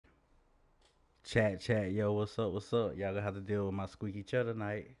Chat, yo, what's up, what's up? Y'all gonna have to deal with my squeaky chair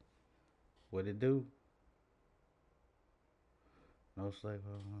tonight. What it do? No slave.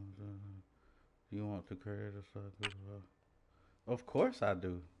 You want to create a circle? Of course I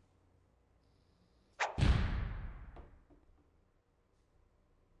do.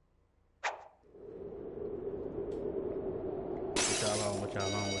 What y'all on? What y'all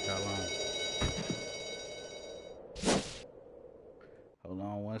on? What y'all on? Hold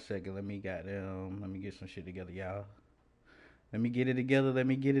on one second. Let me get some shit together, y'all. Let me get it together. Let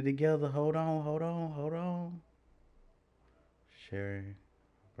me get it together. Hold on. Sharing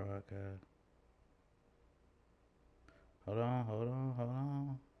broadcast. Hold on. Hold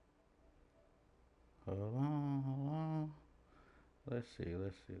on. Let's see.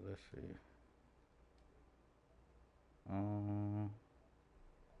 Um,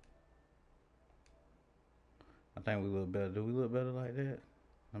 I think we look better. Do we look better like that?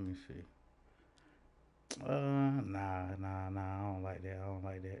 Let me see. Nah. I don't like that. I don't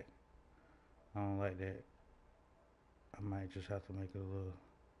like that. I might just have to make it a little.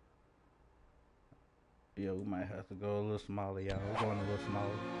 Yeah, we might have to go a little smaller, y'all. We're going a little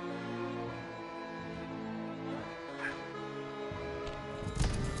smaller.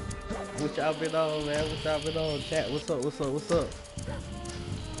 What y'all been on, man? What y'all been on? Chat, what's up?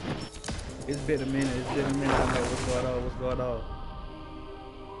 It's been a minute. I know what's going on.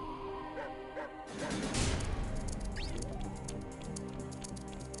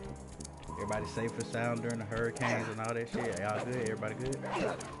 Everybody safe and sound during the hurricanes and all that shit. Y'all good? Everybody good?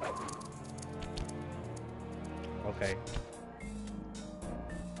 Okay.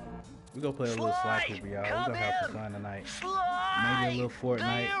 We gonna play a little Sly Cooper, y'all. We gonna have some fun tonight. Maybe a little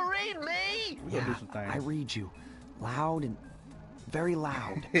Fortnite. Do you read me? We gonna do some things. I read you. Loud and very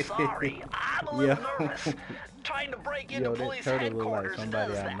loud. Sorry, I'm a little nervous. Trying to break into police headquarters like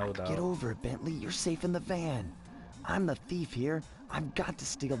does I know, that. Get over it, Bentley. You're safe in the van. I'm the thief here. I've got to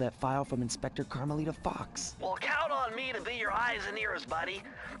steal that file from Inspector Carmelita Fox. Well, count on me to be your eyes and ears, buddy.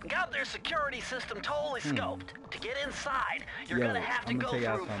 Got their security system totally scoped. To get inside, you're gonna have to go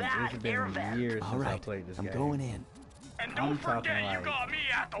through that air vent. All right, I'm going in. And don't forget you got me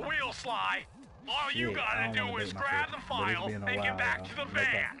at the wheel, Sly. All you gotta do is grab the file and get back to the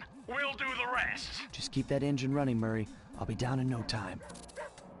van. We'll do the rest. Just keep that engine running, Murray. I'll be down in no time.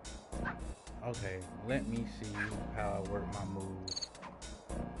 Okay, let me see how I work my moves.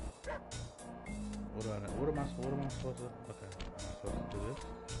 What am I supposed to? Okay, am I supposed to do this?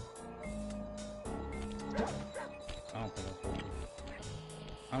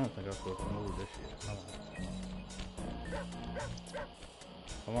 I don't think I'm supposed to move this shit.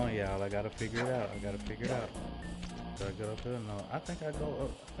 Hold on, y'all. I gotta figure it out. Do I go up here? No, I think I go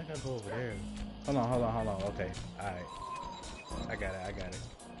up. I think I go over there. Hold on. Okay, alright. I got it.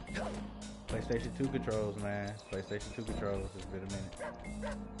 PlayStation 2 controls, man. PlayStation 2 controls. It's been a minute.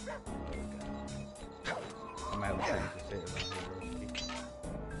 Oh, God. I'm gonna have to change the settings on here, bro.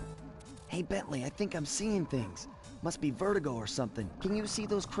 Hey, Bentley, I think I'm seeing things. Must be vertigo or something. Can you see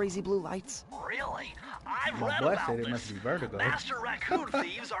those crazy blue lights? Really? I've My read boy about said it this. must be vertigo. Master raccoon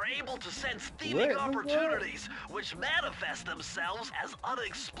thieves are able to sense thieving opportunities, which manifest themselves as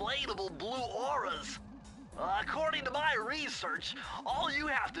unexplainable blue auras. According to my research, all you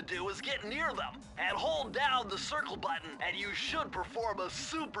have to do is get near them and hold down the circle button, and you should perform a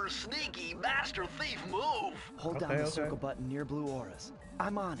super sneaky master thief move. Hold down the circle button near blue auras.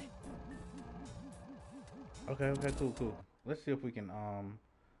 I'm on it. Okay, cool. Let's see if we can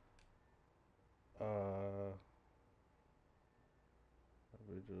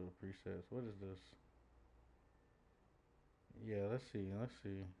original presets. What is this? Yeah, let's see.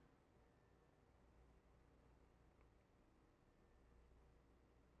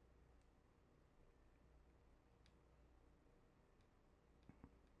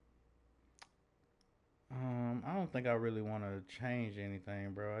 I don't think I really want to change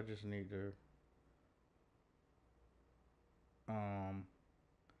anything, bro. I just need to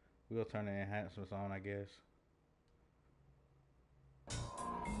we'll turn the enhancements on, I guess.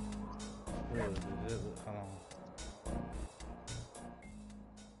 Hold on.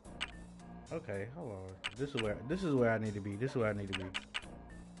 Okay, hold on. This is where I need to be.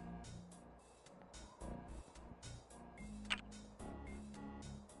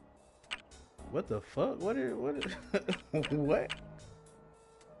 What the fuck? What what?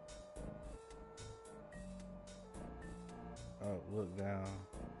 Oh, look down.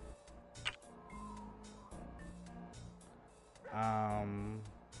 I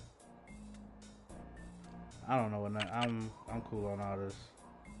don't know what I'm cool on all this.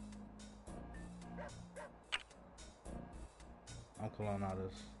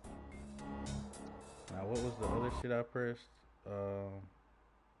 Now, what was the other shit I pressed?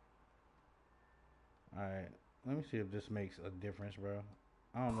 Alright, let me see if this makes a difference, bro.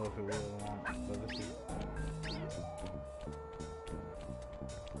 I don't know if it will or not, but let's see.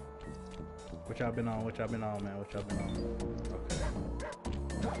 What y'all been on? What y'all been on, man? What y'all been on?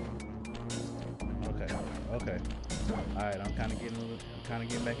 Okay. Okay. Alright, I'm kinda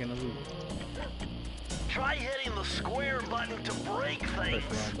getting back in the loop. Try hitting the square button to break things.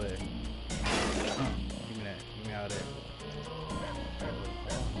 Press the wrong button. Give me that. Give me all that.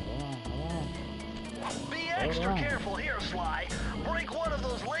 Hold on. Be extra careful here, Sly. Break one of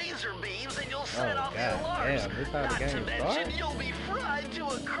those laser beams and you'll set off the alarms. Damn, this how the Not game to mention, starts? you'll be fried to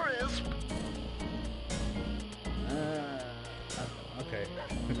a crisp. Okay.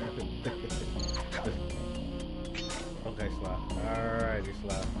 Okay, Sly. Alrighty,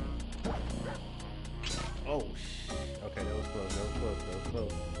 Sly. Oh, okay, that was close.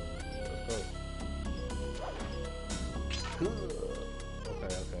 Okay.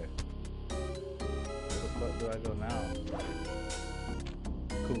 Where the fuck do I go now?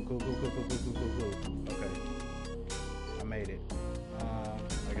 Cool. Okay. I made it. I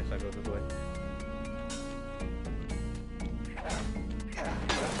guess I go this way.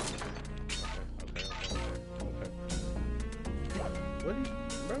 Okay.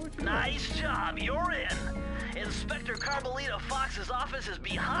 What you Nice job, you're in. Inspector Carmelita Fox's office is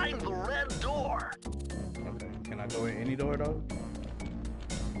behind the red door. Okay, can I go in any door though?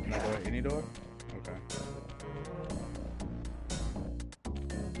 Can I go in any door? Okay.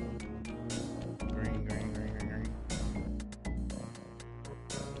 Green.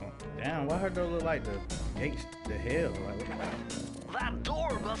 Oh, damn, why her door look like the gates to hell? Like, what the fuck? That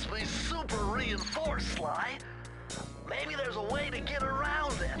door must be super reinforced, Sly. Maybe there's a way to get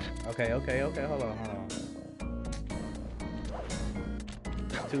around it. Okay, hold on.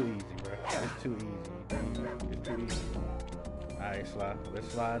 It's too easy, bro. It's too easy. Alright, Sly. Let's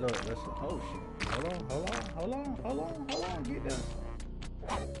slide up. Oh shit. Hold on. Get them.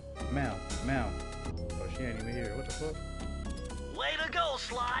 Ma'am. Oh, she ain't even here. What the fuck? Way to go,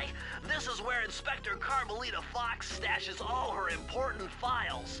 Sly. This is where Inspector Carmelita Fox stashes all her important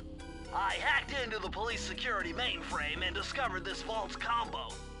files. I hacked into the police security mainframe and discovered this vault's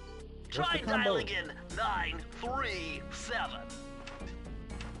combo. Try dialing in 937.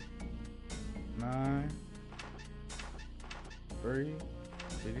 9, 3.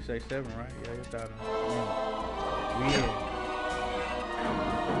 Did you say 7, right? Yeah, you're dialing. Yeah.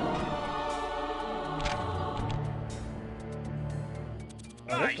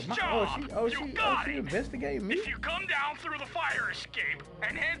 Nice job! You got it! Investigating me? If you come down through the fire escape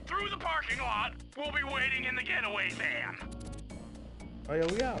and head through the parking lot, we'll be waiting in the getaway van. Oh yeah,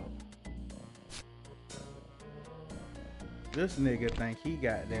 we out. This nigga think he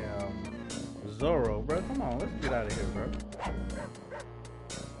got damn Zorro, bro. Come on, let's get out of here, bro.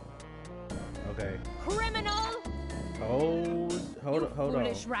 Okay. Criminal! Hold on.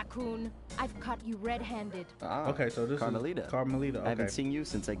 Foolish raccoon. I've caught you red-handed. Okay, so this Carmelita. is Carmelita. Okay. I haven't seen you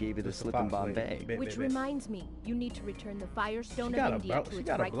since I gave you the slip in Bombay. Which reminds me, you need to return the Firestone of India to its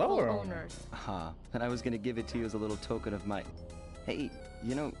rightful owners. And I was gonna give it to you as a little token of my... Hey,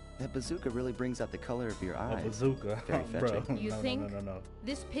 you know, that bazooka really brings out the color of your eyes. A bazooka? Very fetching. Bro. You think? No.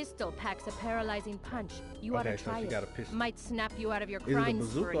 This pistol packs a paralyzing punch. You ought to so try she got a it. pistol. Might snap you out of your Is it a crime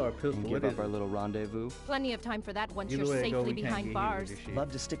bazooka spree. or a pistol? And What give is up our little rendezvous. Plenty of time for that once Either you're way it go, safely we can't behind get bars. hit with this shit.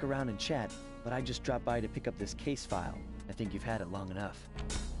 Love to stick around and chat, but I just dropped by to pick up this case file. I think you've had it long enough.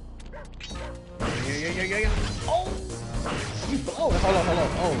 Yeah. Oh! You blow it. Hold on.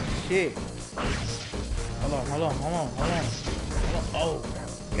 Oh, shit. Hold on. Oh,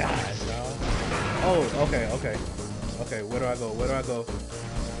 God, dog. Oh, okay. Okay, where do I go? Oh,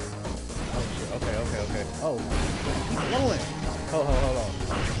 shit. Okay. Oh, keep blowing. Hold on.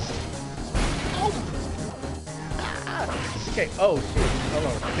 Oh! Okay, oh, shit. Hold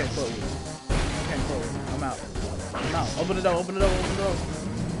on. I can't float with me. I'm out. Open the door.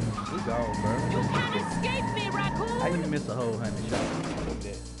 We gone, bro. You can't escape me, raccoon! How you miss a whole 100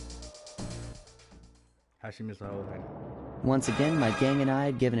 shots? How she miss a whole 100? Once again, my gang and I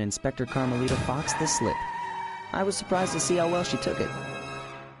had given Inspector Carmelita Fox the slip. I was surprised to see how well she took it.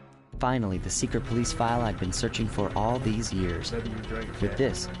 Finally, the secret police file I'd been searching for all these years. With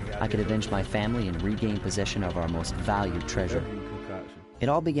this, I could avenge my family and regain possession of our most valued treasure. It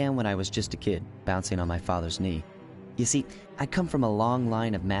all began when I was just a kid, bouncing on my father's knee. You see, I come from a long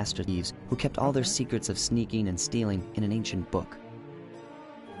line of master thieves who kept all their secrets of sneaking and stealing in an ancient book.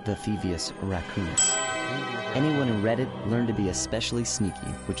 The Thievius Raccoonus. Anyone who read it learned to be especially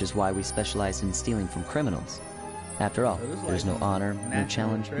sneaky, which is why we specialize in stealing from criminals. After all, there's no honor, no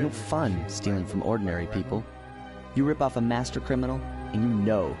challenge, no fun stealing from ordinary people. You rip off a master criminal, and you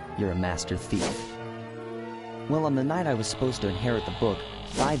know you're a master thief. Well, on the night I was supposed to inherit the book,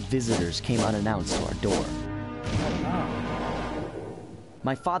 5 visitors came unannounced to our door.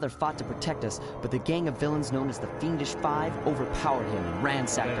 My father fought to protect us, but the gang of villains known as the Fiendish Five overpowered him and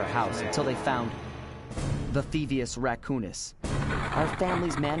ransacked our house until they found the Thievius Raccoonus. Our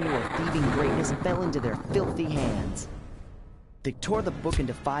family's manual of thieving greatness fell into their filthy hands. They tore the book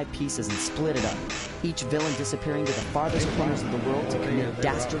into 5 pieces and split it up, each villain disappearing to the farthest corners of the world to commit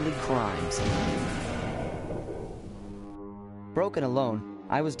dastardly crimes. Broken alone,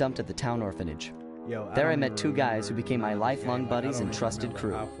 I was dumped at the town orphanage. There I met 2 guys who became my lifelong buddies and trusted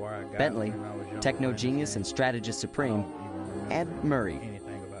crew. Bentley, techno genius and strategist supreme, and Murray,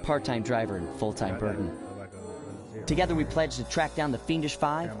 part-time driver and full-time burden. Together we pledged to track down the Fiendish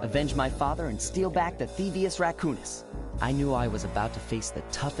Five, avenge my father, and steal back the Thievius Raccoonus. I knew I was about to face the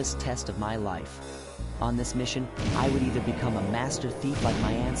toughest test of my life. On this mission, I would either become a master thief like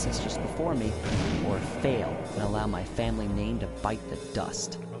my ancestors before me, or fail and allow my family name to bite the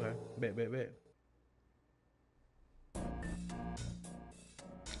dust. Okay, bet.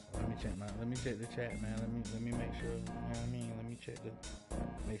 Let me check the chat, man. Let me make sure, you know what I mean? Let me check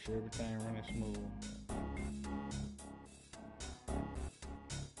make sure everything running smooth.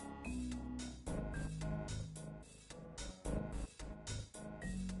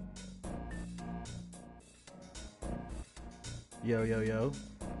 Yo.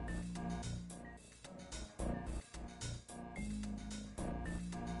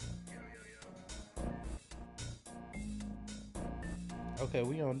 Okay,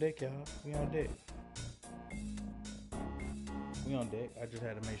 we on deck, y'all. We on deck. I just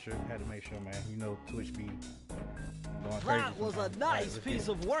had to make sure, man. You know, Twitch be going crazy. That was a nice piece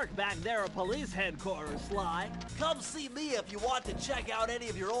of work back there at police headquarters, Sly. Come see me if you want to check out any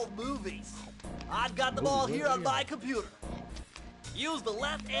of your old movies. I've got them all here on my computer. Use the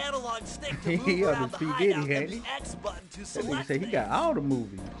left analog stick to move around the hideout and the X button to select things. He got all the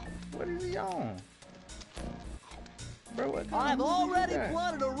movies. What is he on? Bro, what kind I've already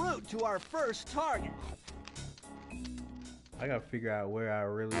plotted a route to our first target. I gotta figure out where I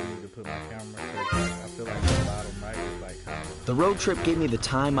really need to put my camera. I feel like the bottom right is like kind of... The road trip gave me the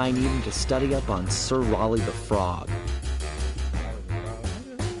time I needed to study up on Sir Raleigh the Frog.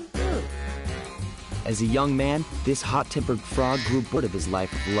 As a young man, this hot-tempered frog grew bored of his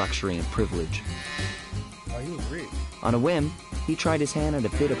life of luxury and privilege. Oh, he was rich. On a whim, he tried his hand at a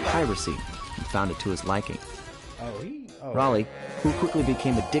bit of piracy and found it to his liking. Raleigh, who quickly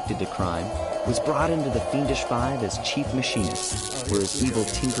became addicted to crime, was brought into the Fiendish Five as chief machinist, where his evil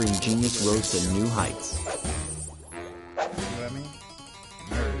tinkering genius rose to new heights.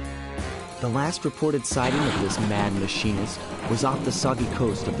 The last reported sighting of this mad machinist was off the soggy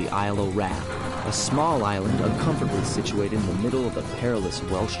coast of the Isle o' Wrath, a small island uncomfortably situated in the middle of the perilous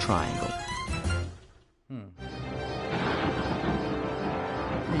Welsh Triangle.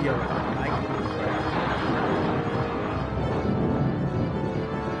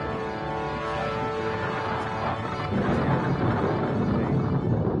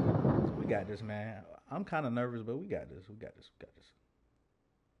 We got this, man. I'm kind of nervous, but we got this.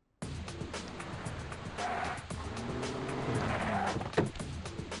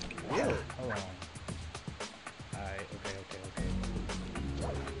 Yeah. Hold on. Alright, okay.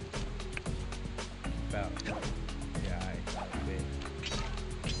 About. Yeah, alright.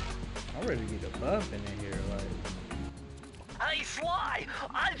 I'm ready to get a bump in here, like. Hey, Sly!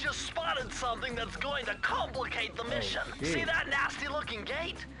 I just spotted something that's going to complicate the mission. See that nasty-looking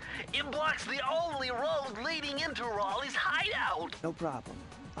gate? It blocks the only road leading into Raleigh's hideout. No problem.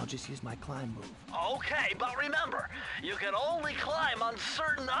 I'll just use my climb move. Okay, but remember, you can only climb on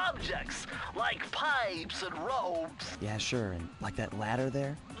certain objects, like pipes and ropes. Yeah, sure, and like that ladder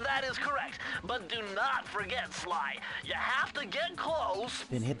there? That is correct, but do not forget, Sly. You have to get close.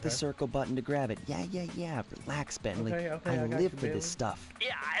 Then hit the circle button to grab it. Yeah. Relax, Bentley. Okay, I live for this stuff.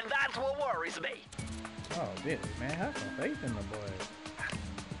 Yeah, and that's what worries me. Oh, Bentley, man, have some faith in the boy.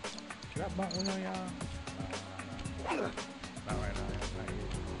 Should I bump one on y'all? No. Not right now.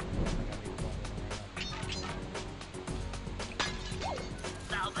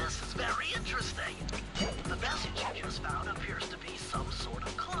 Now this is very interesting. The message you just found appears to be some sort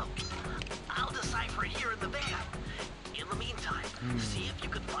of code. I'll decipher it here in the van. In the meantime, see if you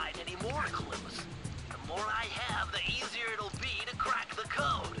can find any more clues. The more I have, the easier it'll be to crack the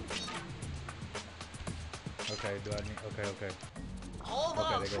code. Okay, do I need... Okay. Hold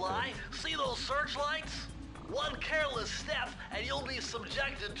on, Sly. See those searchlights? One careless step and you'll be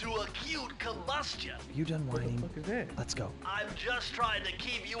subjected to acute combustion. You done whining? What the fuck is that? Let's go. I'm just trying to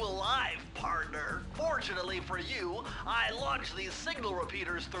keep you alive, partner. Fortunately for you, I launched these signal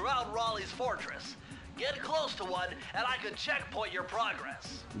repeaters throughout Raleigh's fortress. Get close to one, and I can checkpoint your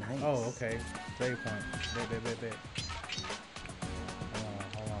progress. Nice. Oh, okay. Save point. Bet.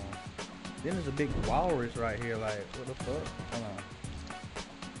 Hold on. Then there's a big walrus right here. Like, what the fuck? Hold on.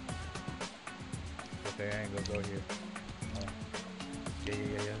 Okay, I ain't gonna go here.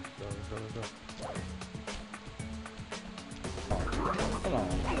 Yeah. Let's go. Hold on.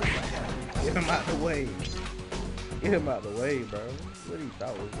 Get him out the way. Get him out the way, bro. What do you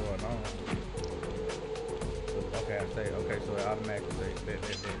thought was going on? Okay, okay, so it automatically says, bet,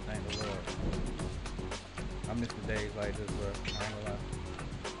 thank the Lord. I miss the days like this, bro. I ain't gonna lie.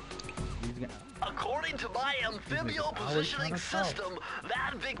 According to my amphibio positioning system,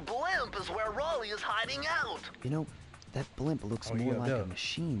 that big blimp is where Raleigh is hiding out. You know, that blimp looks more like a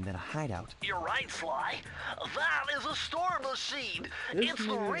machine than a hideout. You're right, Sly. That is a storm machine. It's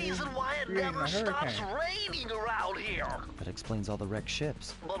the reason why it never stops raining around here. That explains all the wrecked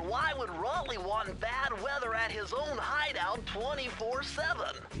ships. But why would Raleigh want bad weather at his own hideout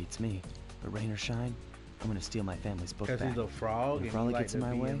 24/7? Beats me. But rain or shine, I'm gonna steal my family's book back. Because he's a frog if Raleigh gets in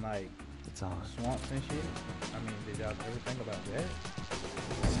my way, like, it's on. Swamps and shit. I mean, did y'all ever think about that?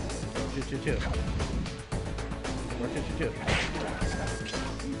 Chill. Chill. What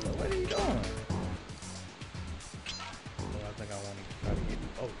are you doing? Oh, I think I want to try to get.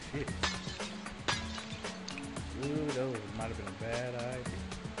 Oh shit. Ooh, that might have been a bad idea.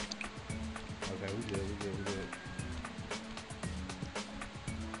 Okay, we good.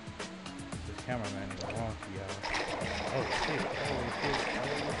 This cameraman is wonky, y'all. Oh shit.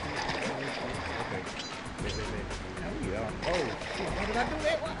 Okay. Wait. Now we on. Oh shit. Why did I do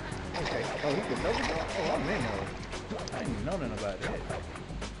that? Okay. Oh, he can double jump. Oh, I'm in there. I didn't even know nothing about that.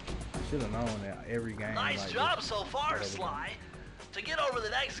 I should have known that every game. Nice job so far, Sly. To get over the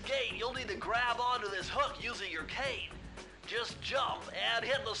next gate, you'll need to grab onto this hook using your cane. Just jump and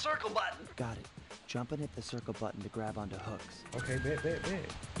hit the circle button. Got it. Jump and hit the circle button to grab onto hooks. Okay, bet.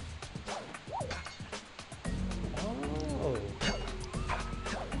 Oh.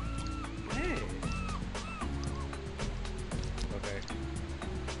 Hey. Okay.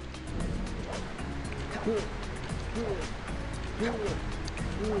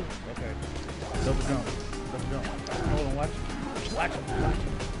 Okay. Double jump. Hold on, watch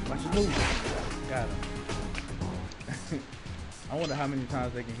the move. Got him. I wonder how many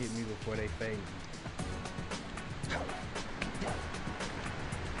times they can hit me before they fade. Bro,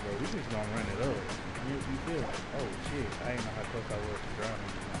 we just gonna run it up. You feel? Oh shit! I didn't know how close I was to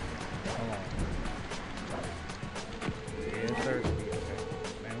drowning. Hold on. Yeah, sir. Okay.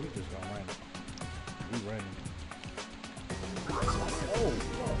 Man, we just gonna run it. We running. Oh.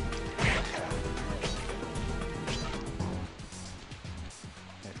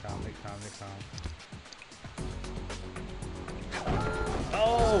 Next time.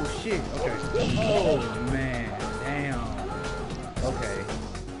 Oh shit. Okay. Oh man. Damn. Okay.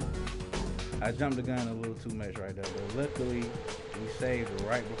 I jumped the gun a little too much right there, but luckily we saved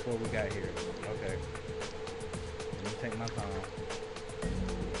right before we got here. Okay. Let me take my time.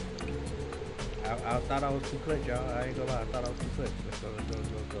 I thought I was too quick, y'all. I ain't gonna lie. I thought I was too quick. Let's go.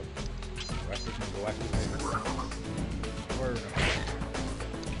 Watch this nigga. Word.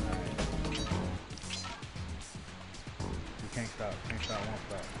 Can't stop, won't stop.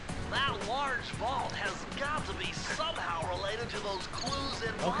 That large vault has got to be somehow related to those clues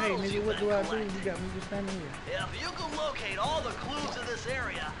and okay, bottles nigga, what do I do? You got me just standing here. If you can locate all the clues in this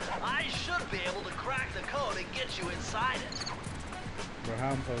area, I should be able to crack the code and get you inside it. Bro,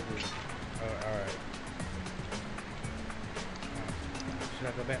 how I'm supposed to... alright.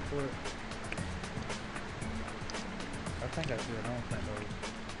 Should I go back for it? I think I should. I don't think those...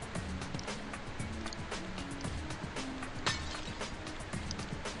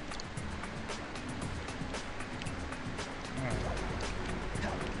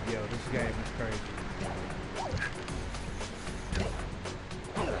 Yo, this game is crazy.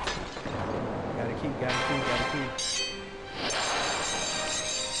 Gotta keep.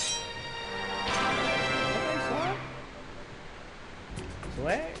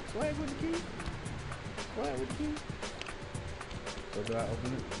 Okay, swag with the key. So do I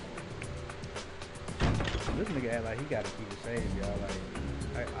open it? This nigga act like he got a key to save, y'all. Like,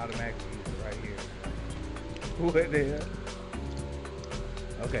 I automatically use it right here. What the hell?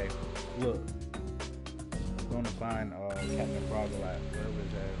 Okay, look. I'm gonna find Captain Frog alive. Whatever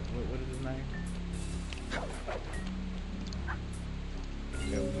is that? What is his name?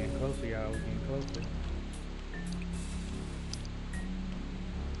 Yeah, we're getting closer, y'all. We're getting closer.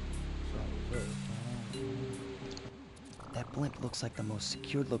 blimp looks like the most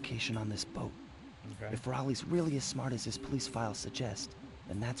secured location on this boat. Okay. If Raleigh's really as smart as his police files suggest,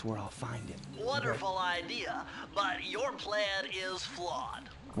 then that's where I'll find him. Wonderful idea, but your plan is flawed.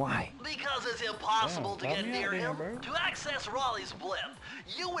 Why? Because it's impossible to get near him. Bro. To access Raleigh's blimp,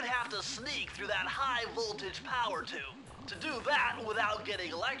 you would have to sneak through that high voltage power tube. To do that without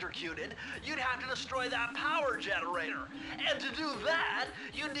getting electrocuted, you'd have to destroy that power generator. And to do that,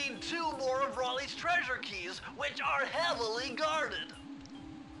 you need 2 more of Raleigh's treasure keys, which are heavily guarded.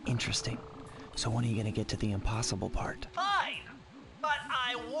 Interesting. So when are you gonna get to the impossible part? Fine. But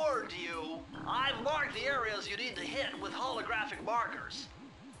I warned you. I've marked the areas you need to hit with holographic markers.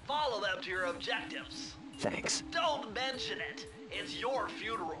 Follow them to your objectives. Thanks. Don't mention it. It's your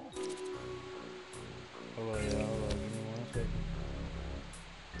funeral. Hold on, y'all. Hold on. Give me 1 second.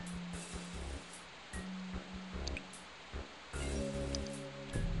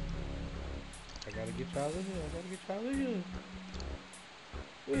 I gotta get y'all in here. I gotta get y'all in here.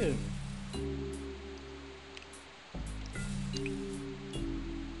 Yeah.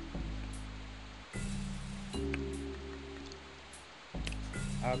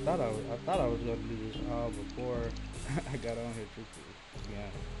 I thought I was gonna do this all before I got on here, to be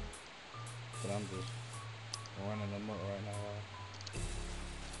honest. But I'm just running them up right now.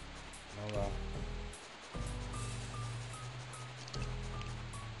 No lie.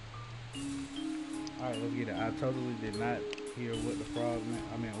 Alright, let's get it. I totally did not hear what the frog meant.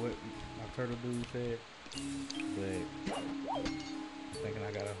 I mean, what my turtle dude said. But I'm thinking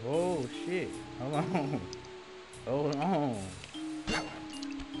I gotta. Oh shit! Hold on. Hold on.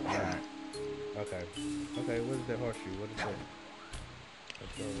 Alright. Okay. Okay. What is that horseshoe? What is that?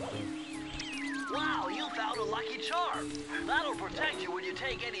 Let's go with that. Wow, you found a lucky charm. That'll protect you when you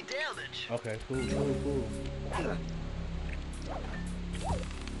take any damage. Okay. Cool. Cool. Cool.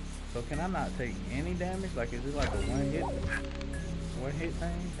 So can I not take any damage? Like, is it like a one hit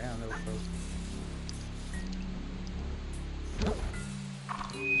thing? Damn, that was close.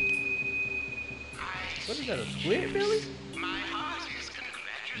 What is that, a squid Billy?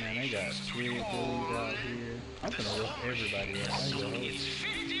 Man, they got squid Billies out here. I'm gonna rough everybody up. I ain't gonna hold it.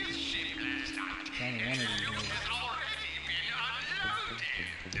 Only one of these niggas.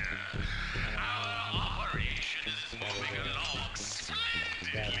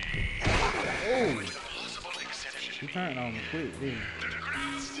 Oh! He turned on me quick, didn't he?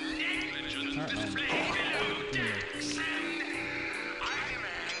 Turned on me.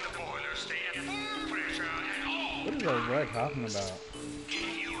 What is that rat talking about?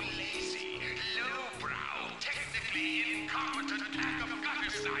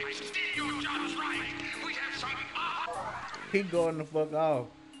 He going the fuck off.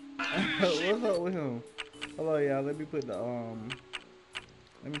 What's up with him? Hello, y'all. Let me put the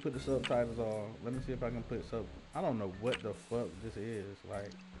subtitles on. Let me see if I can put sub. I don't know what the fuck this is.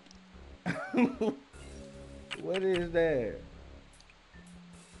 Like, what is that?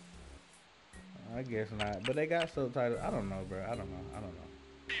 I guess not. But they got subtitles. I don't know, bro. I don't know.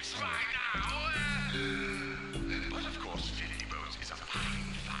 It's fine now. But of course, 50 boats is a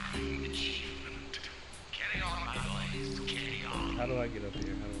fine achievement. Carry on, my boys. Carry on. How do I get up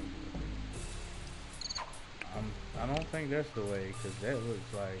here? I don't think that's the way, because that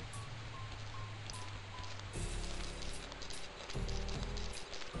looks like...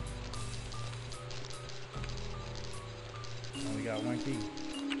 Only got 1 key.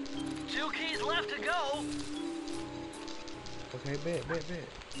 2 keys left to go. Okay, bet.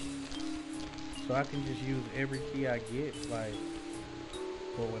 So I can just use every key I get, like,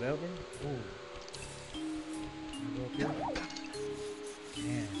 for whatever? Ooh. Go up here.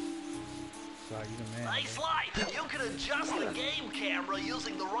 Man. So you the man. Nice light. You can adjust the game camera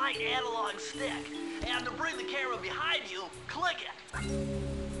using the right analog stick. And to bring the camera behind you, click it.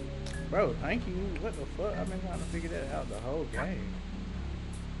 Bro, thank you. What the fuck? I've been trying to figure that out the whole game.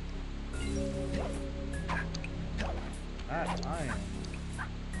 I am.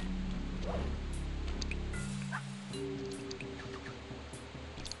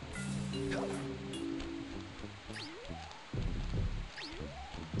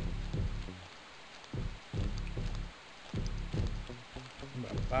 I'm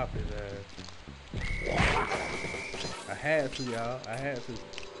about to pop his ass. I had to, y'all. I had to.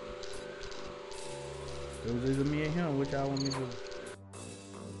 It was either me and him. Which y'all want me to do?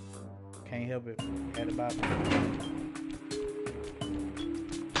 Can't help it. Had to bop it.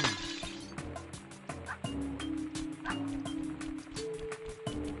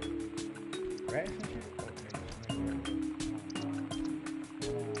 Rats and shit?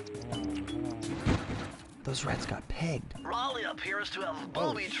 Okay. Those rats got pegged. Raleigh appears to have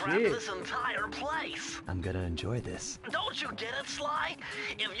booby-trapped this entire place. I'm gonna enjoy this. Don't you get it, Sly?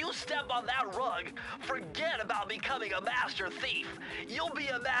 If you step on that rug, forget about becoming a master thief. You'll be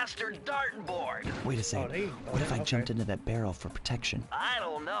a master dartboard. Wait a second. What if I jumped into that barrel for protection? I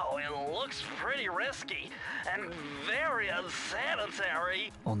don't know. It looks pretty risky and very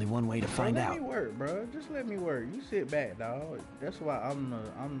unsanitary. Only one way to find out. Let me work, bro. Just let me work. You sit back, dog. That's why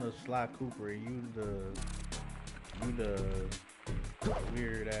I'm the Sly Cooper and you the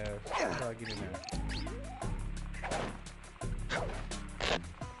weird ass. How do I get in there?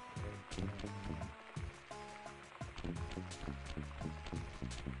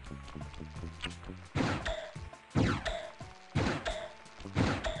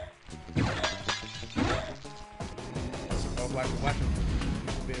 Oh, watch him.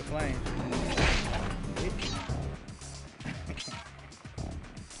 Bit of flame.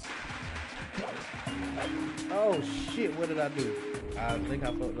 Oh shit, what did I do? I think I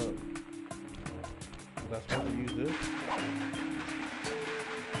fucked up. Was I supposed to use this?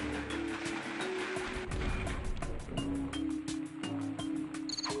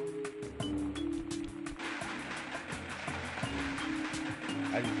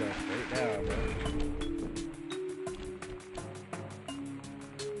 I just got straight down, bro.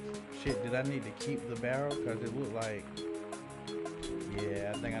 Shit, did I need to keep the barrel? Cause it looked like,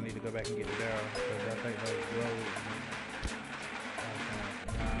 yeah, I think I need to go back and get the barrel. Cause I think those roads.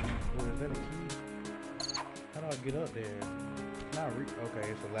 Is that a key? How do I get up there? Not okay,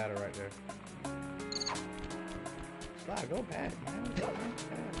 it's a ladder right there. Slide, go back, man. Go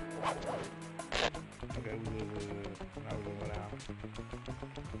back. Okay, we good. Now we're gonna go down.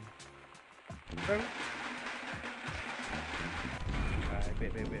 Okay. Alright,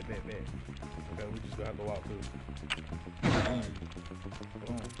 bet. Okay, we just gonna have to walk through. Boom.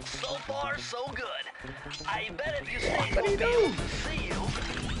 So far, so good. I bet if you stay, we'll be able to see you,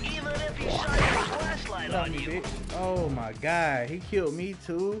 even if you shine your flashlight on you. Oh my god, he killed me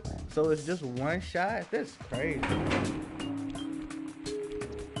too. So it's just one shot? That's crazy. I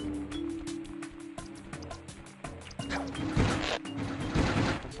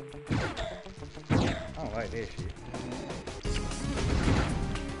don't like that shit.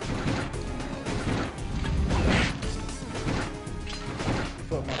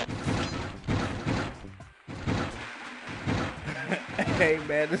 Hey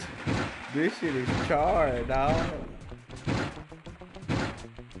man, this shit is charred, dog.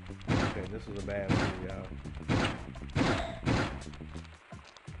 Okay, this is a bad move, y'all.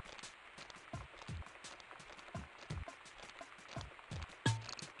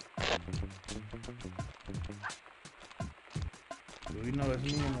 Do we know it's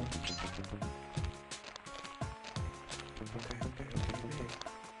me in the...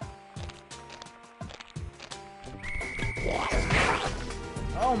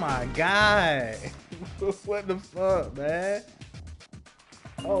 Oh my god! What the fuck, man?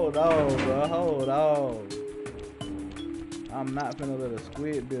 Hold on, bro. Hold on. I'm not finna let a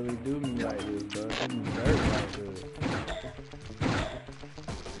squid billy do me like this, bro. Do me dirt like this.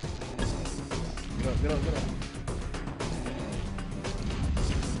 Get up.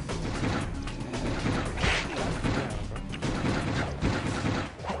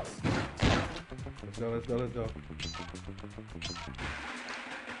 Let's go.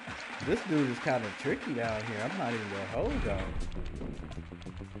 This dude is kind of tricky down here. I'm not even gonna hold y'all.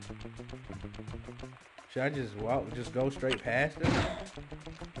 Should I just go straight past him?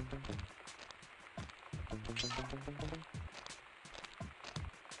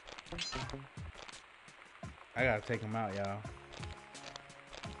 I gotta take him out, y'all.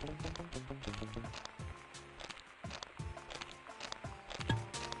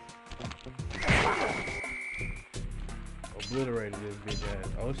 Obliterated this bitch ass.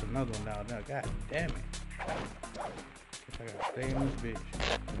 Oh, it's another one down there. God damn it. Guess I gotta stay in this bitch.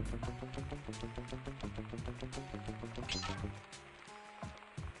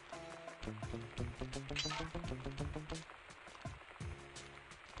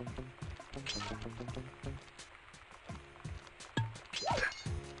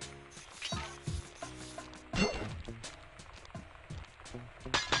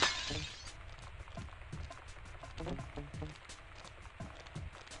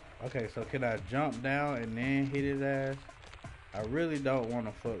 Okay, so can I jump down and then hit his ass? I really don't want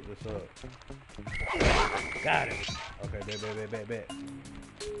to fuck this up. Got it. Okay, bet.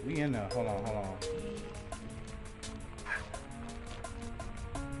 We in there. Hold on.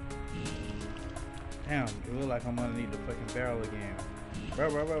 Damn, it look like I'm gonna need the fucking barrel again. Bro.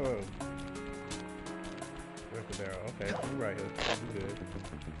 Where's the barrel? Okay, we're right here. We're good.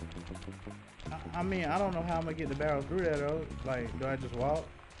 I mean, I don't know how I'm gonna get the barrel through that though. Like, do I just walk?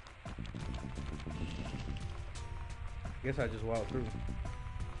 Guess I just walk through.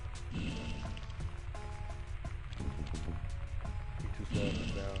 You too slow in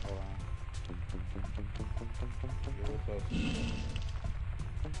this barrel. Hold on. Get real close.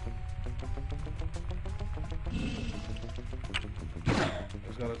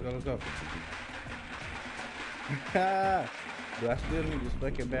 Let's go, let's go, let's go. Do I still need this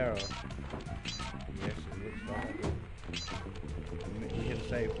fucking barrel? Yes, it looks like. We hit a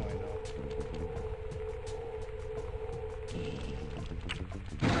save point though.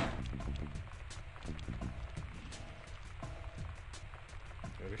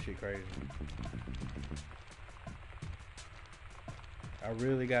 Yo, this shit crazy. I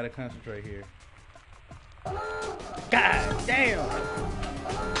really gotta concentrate here. God damn!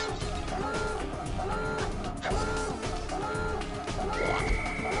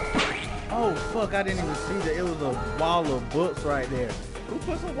 Oh fuck, I didn't even see that it was a wall of books right there. Who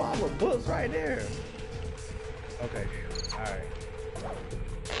puts a wall of books right there? Okay, alright.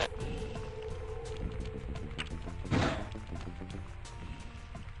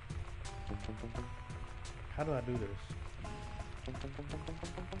 How do I do this?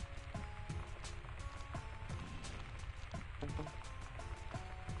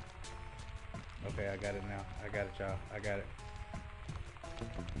 Okay, I got it now. I got it, y'all. I got it.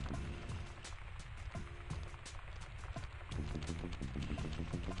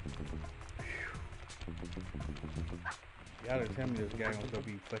 Y'all done tell me this game was gonna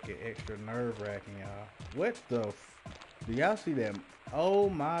be fucking extra nerve-wracking, y'all. What the f... Do y'all see that? Oh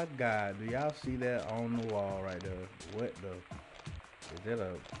my god. Do y'all see that on the wall right there? What the... Is that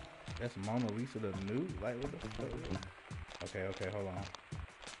a... That's Mona Lisa the nude? Like, what the fuck? Okay, okay, hold on.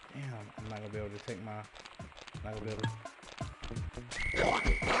 Damn, I'm not gonna be able to take my... I'm not gonna be able to...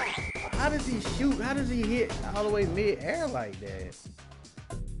 How does he shoot? How does he hit all the way mid-air like that?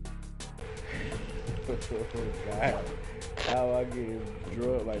 Oh god. How I get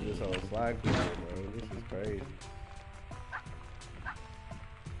drugged like this on slide bro? This is crazy.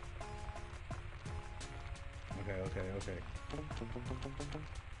 Okay, okay, okay.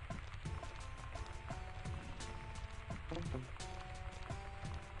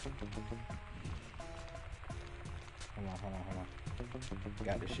 Hold on, hold on, hold on.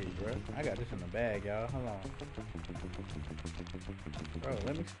 Got this shit, bro. I got this in the bag, y'all. Hold on. Bro,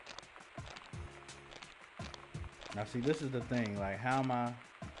 let me... Now see, this is the thing, like how am I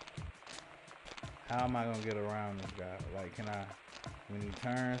gonna get around this guy? Like, can I, when he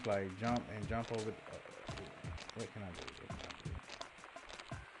turns, like jump over, what can I do?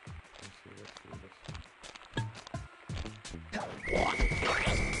 Let's see.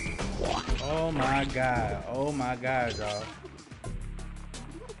 Oh my god, y'all.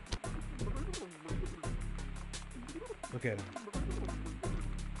 Look at him.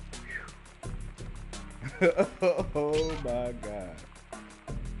 Oh my god.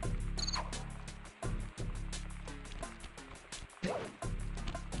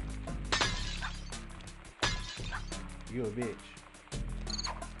 You a bitch.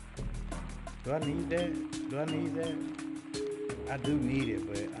 Do I need that? Do I need that? I do need it,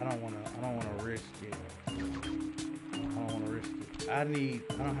 but I don't wanna risk it. I don't wanna risk it. I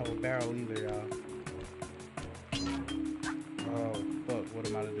don't have a barrel either, y'all. Oh fuck, what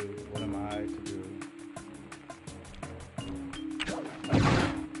am I to do? What am I to do?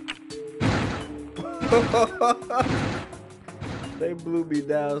 They blew me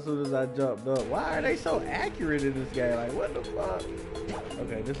down as soon as I jumped up. Why are they so accurate in this game? Like, what the fuck?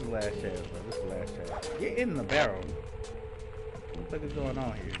 Okay, this is last chance, bro. This is last chance. Get in the barrel. What the fuck is going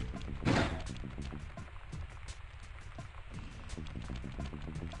on here?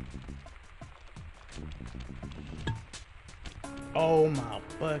 Oh my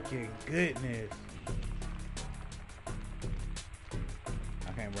fucking goodness.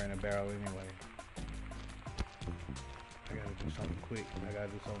 I can't bring the barrel anyway. I gotta do something quick. I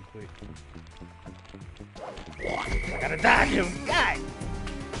gotta dodge him. God!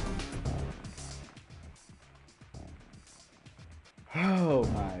 Oh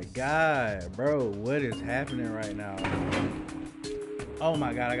my god, bro. What is happening right now? Oh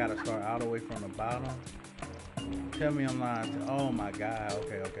my god, I gotta start all the way from the bottom. Tell me I'm lying. Oh my god.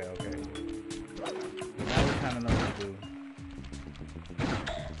 Okay. Now we kind of know what to do.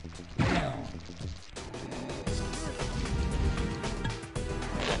 Damn.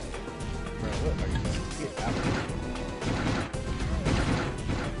 Bro, what are you doing? Get out of here.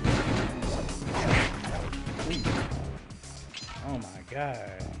 Oh my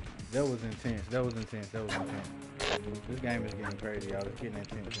god. That was intense. That was intense. That was intense. This game is getting crazy, y'all. It's getting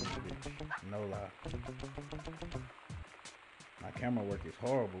intense in this bitch. No lie. My camera work is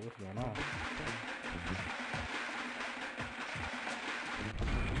horrible. What's going on?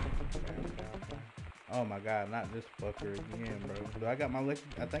 Oh my god, not this fucker again, bro. Do I got my lucky?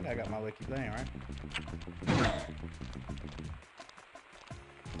 I think I got my lucky thing, right?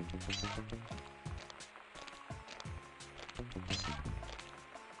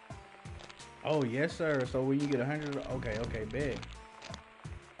 Oh yes, sir. So when you get 100, okay, bet.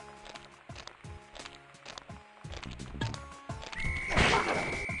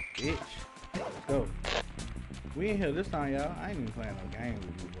 Bitch, let's go. We in here this time, y'all. I ain't even playing no game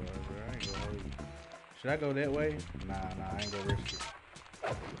with you, bro. I ain't gonna hold you. Should I go that way? Nah, I ain't gonna risk it.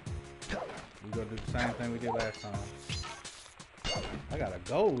 We gonna do the same thing we did last time. I got a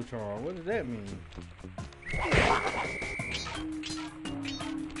gold charm. What does that mean?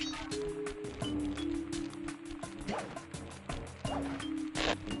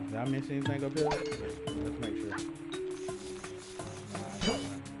 Did I miss anything up here? Let's make sure.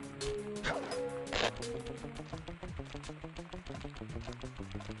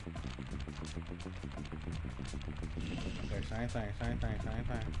 Okay, same thing.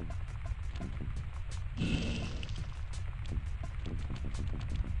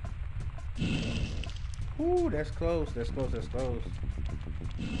 Ooh, that's close.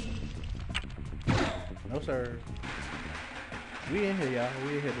 No, sir. We in here, y'all.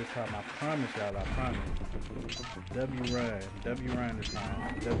 We in here this time. I promise y'all. I promise. W run this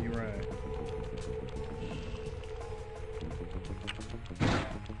time. W run.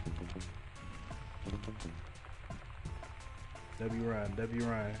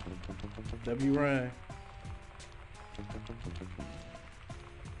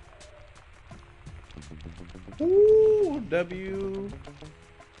 Ooh, W.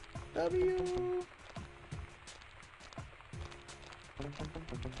 I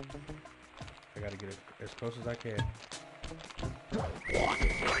gotta get it as close as I can.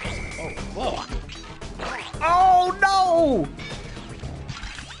 Oh, fuck. Oh, no!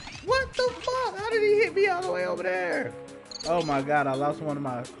 What the fuck? How did he hit me all the way over there? Oh my god, I lost one of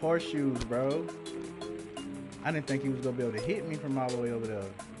my horseshoes, bro. I didn't think he was gonna be able to hit me from all the way over there.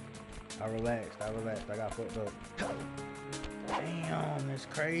 I relaxed. I got fucked up. Damn, that's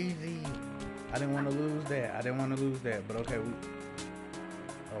crazy. I didn't want to lose that. But okay,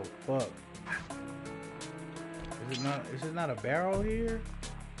 oh fuck. Is it not a barrel here?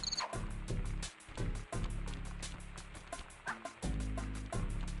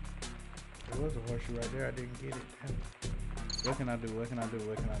 There was a horseshoe right there. I didn't get it. What can I do?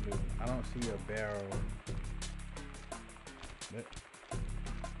 I don't see a barrel.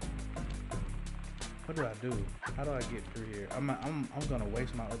 What do I do? How do I get through here? I'm gonna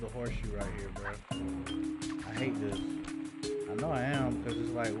waste my other horseshoe right here, bro. I hate this. I know I am, because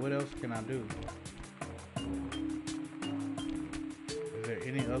it's like, what else can I do? Is there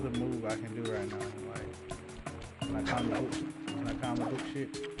any other move I can do right now? Like, can I calm the book shit?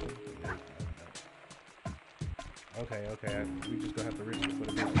 Okay. We just gonna have to risk it for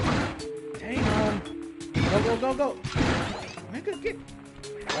the business. Damn! Go! Nigga, get.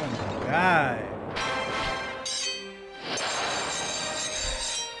 Oh my god.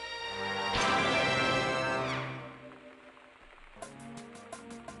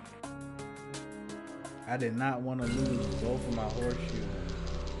 I did not want to lose both of my horseshoes.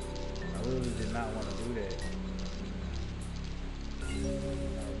 I really did not want to do that.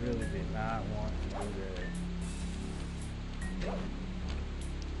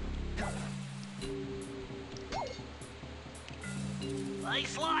 Hey,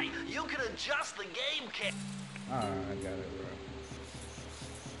 Sly, you can adjust the game cam. Alright, I got it,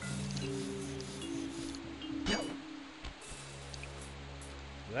 bro.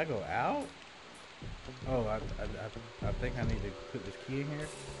 Did I go out? Oh, I think I need to put this key in here.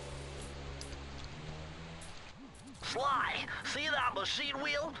 Sly, see that machine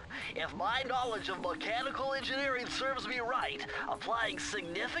wheel? If my knowledge of mechanical engineering serves me right, applying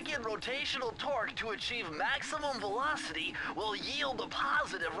significant rotational torque to achieve maximum velocity will yield a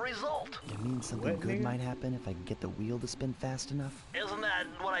positive result. It means something good might happen if I can get the wheel to spin fast enough? Isn't that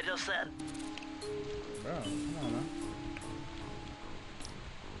what I just said? Bro, come on, man.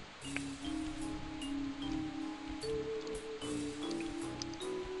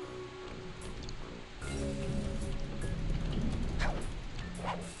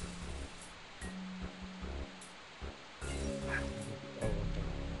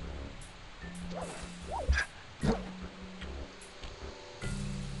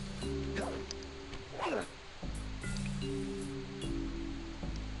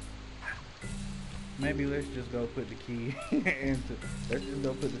 Maybe let's just go put the key into. Let's just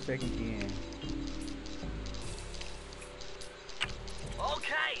go put the second key in.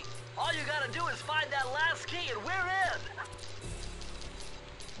 Okay, all you gotta do is find that last key and we're in.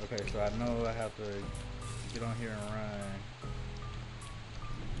 Okay, so I know I have to get on here and run.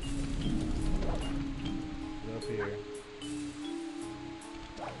 Get up here.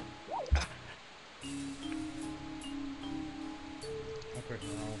 I'm pressing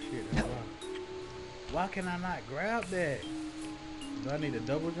the wrong shit. That's why can I not grab that? Do I need a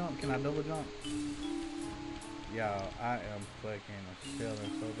double jump? Can I double jump? Y'all, I am fucking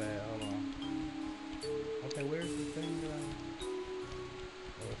selling so bad. Hold on. Okay, where's the thing going?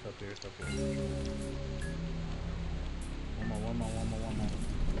 Oh, it's up here, it's up here. One more.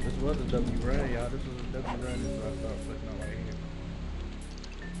 This was a W run, y'all. This was a W run, so I start flicking up right here.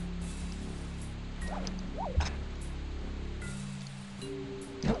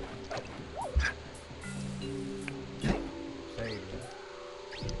 Save it.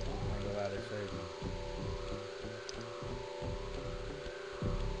 I'm gonna let it save me.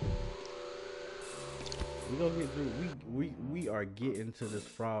 We gonna get through. We are getting to this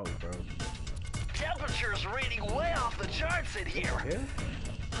frog, bro. Temperature's reading way off the charts in here. Yeah?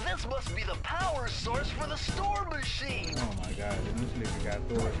 This must be the power source for the storm machine. Oh my god, and this nigga got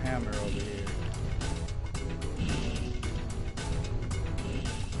Thor's hammer over here.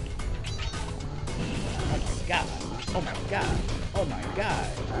 Oh my god. Oh my god.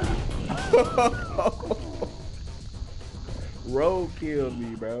 Road killed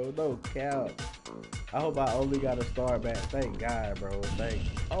me, bro. No cap. I hope I only got a star back. Thank God, bro. Thank.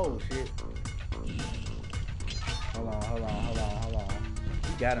 Oh shit. Hold on.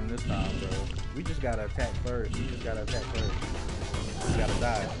 We got him this time, bro. We just gotta attack first. We gotta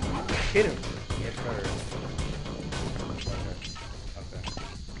die. Hit him. Yes, sir. Okay.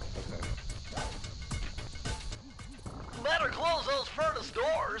 Better close those furnace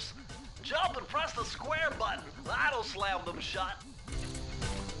doors. Jump and press the square button. That'll slam them shut.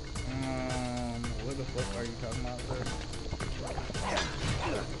 What the fuck are you talking about, sir?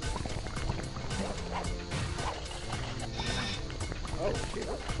 Oh shit.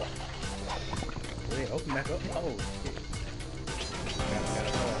 Wait, open back up. Oh shit.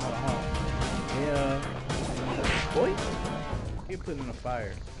 Hold on. Yeah. Boy. Get put in the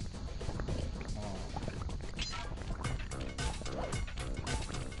fire.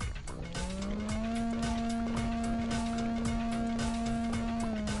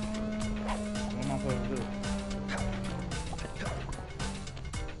 What am I supposed to do?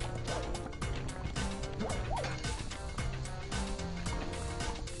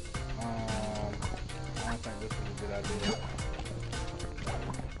 I don't think this is a good idea.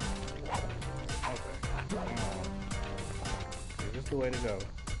 Okay. Is this the way to go?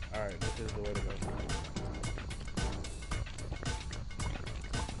 Alright, this is the way to go.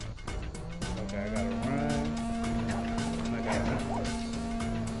 Okay, I gotta run. I gotta run.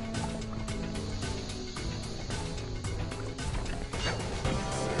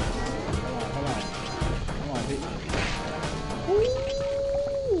 Hold on, bitch.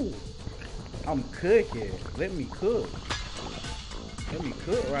 Ooh! I'm cooking. Let me cook. Let me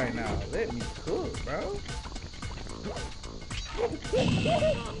cook right now. Let me cook, bro.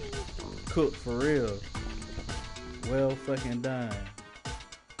 Cook for real. Well fucking done.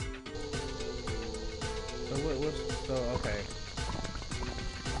 So okay.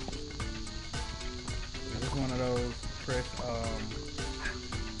 Is this one of those press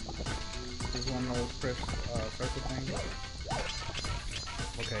circle things?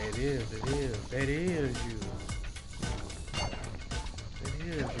 Okay, it is you. It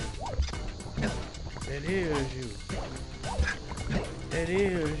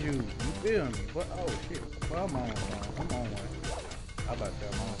is you. You feel me? But oh shit. Well, I'm on one. How about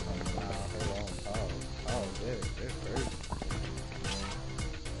that? I'm on something now. Hold on. Oh, that's crazy.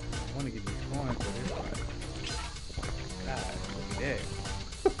 I want to get these coins for this fight. God, look at that.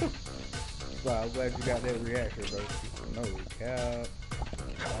 So I'm glad you got that reaction, bro. No cap.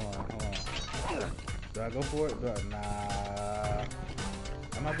 Hold on. Do I go for it? Nah.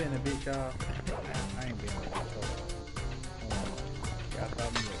 Am I being a bitch, y'all? I ain't being a bitch. Hold on. Y'all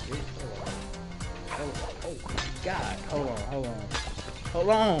thought me a bitch? Hold on. Oh, God. Hold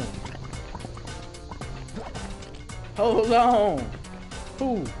on.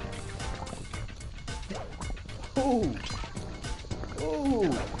 Who?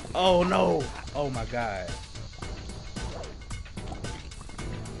 Oh, no. Oh, my God.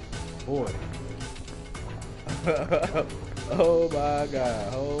 Boy. Oh my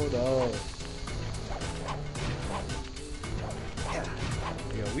God, hold on.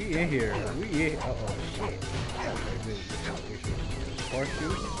 Yeah, we We in here. We in. Uh-oh, shit.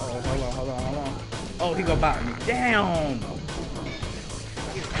 Horseshoe. Oh, hold on. Oh, he gonna bite me. Damn. Get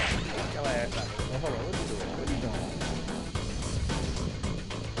your ass out. Oh, hold on. What are you doing?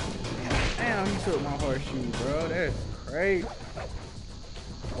 Damn, he took my horseshoe, bro. That's crazy.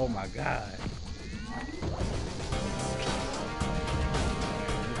 Oh my God.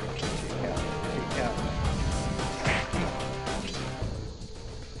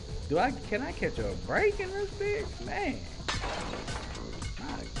 Can I catch a break in this bitch? Man.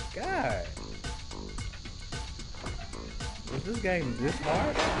 My God. Is this game this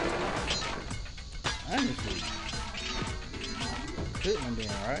hard? Honestly. Shouldn't have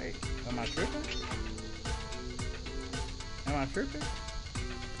been, right? Am I tripping?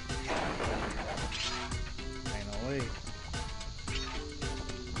 Ain't no way.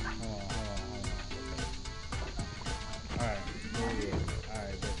 Hold on. Okay. Alright, yeah.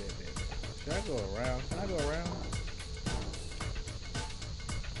 Alright, bet. Should I go around? Can I go around?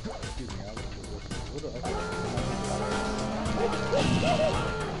 Excuse me, what the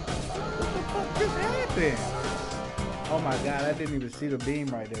fuck just happened? Oh my God, I didn't even see the beam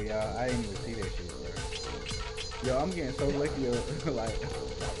right there, y'all. I didn't even see that shit, bro. Yo, I'm getting so lucky, like,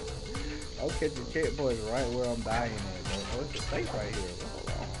 I'll catch the checkpoints right where I'm dying at, bro. Oh, it's safe right here.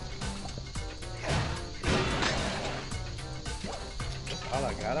 That's all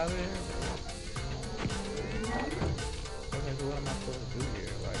I got out of there? Okay, so what am I supposed to do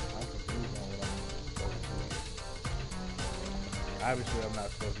here? Like, I'm confused on what I'm supposed to do. Obviously, I'm not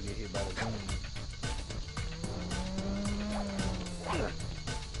supposed to get hit by the boom.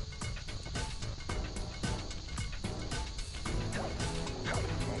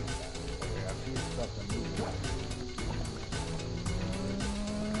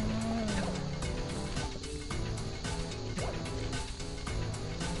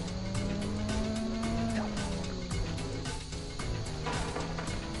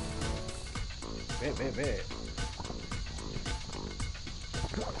 Bet.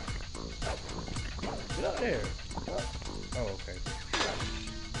 Get up there. Oh, okay.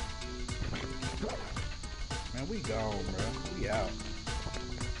 Man, we gone, bro. We out.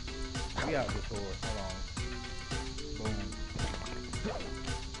 We out this horse. Hold on. Boom.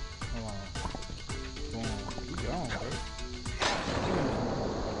 Hold on. Boom. We gone, bro.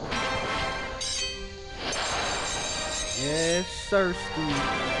 Yes, sir, Steve.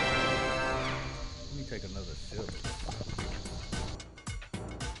 Take another sip.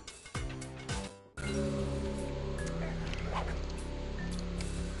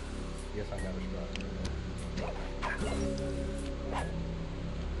 Yes, I got a straw.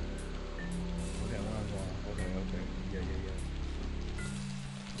 Okay, where I'm going. Okay. Yeah.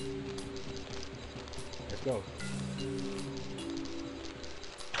 Let's go.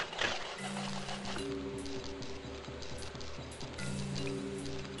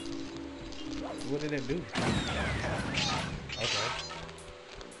 What did it do?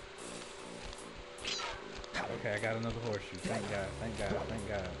 Okay, I got another horseshoe. Thank God.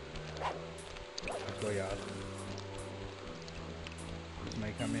 Let's go, y'all. This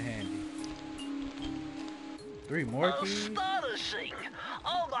may come in handy. 3 more keys? Astonishing!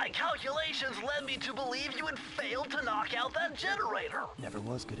 All my calculations led me to believe you had failed to knock out that generator. Never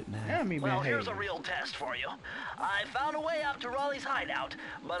was good at math. Well, here's a real test for you. I found a way up to Raleigh's hideout,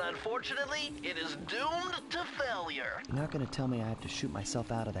 but unfortunately, it is doomed to failure. You're not gonna tell me I have to shoot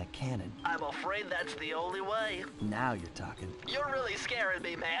myself out of that cannon. I'm afraid that's the only way. Now you're talking. You're really scaring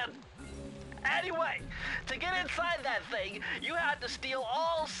me, man. Anyway, to get inside that thing, you had to steal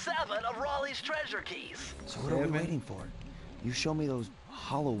all 7 of Raleigh's treasure keys. So what are we waiting for? You show me those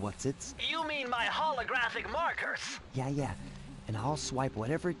hollow what's-its? You mean my holographic markers? Yeah. And I'll swipe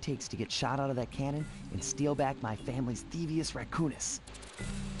whatever it takes to get shot out of that cannon and steal back my family's Thievius Raccoonus.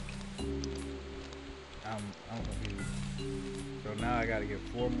 I'm confused. So now I gotta get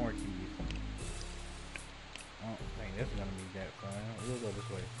 4 more keys. I don't think this is gonna be that fun. We'll go this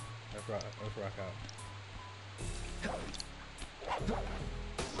way. Let's rock out.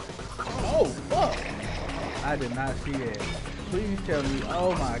 Oh, fuck! I did not see that. Please tell me.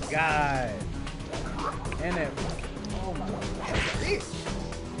 Oh my God. And that. Oh my God.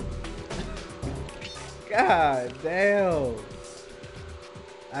 God damn.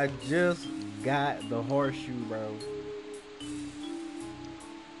 I just got the horseshoe, bro.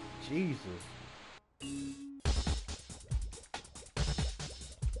 Jesus.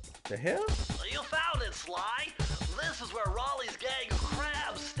 The hell? You found it, Sly. This is where Raleigh's gang of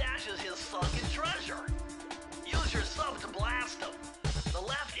crabs stashes his sunken treasure. Use your sub to blast him. The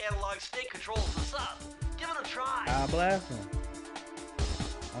left analog stick controls the sub. Give it a try. I'll blast him.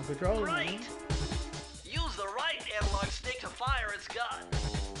 I'm controlling. Great! Use the right analog stick to fire its gun.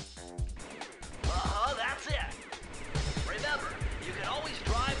 That's it. Remember, you can always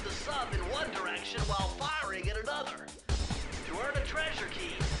drive the sub in one direction while firing in another. To earn a treasure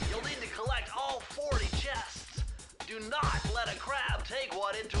key, you'll need to collect all 40 chests. Do not let a crab take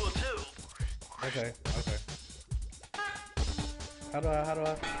one into a tube. Okay. How do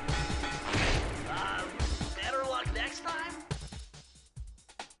I? Better luck next time?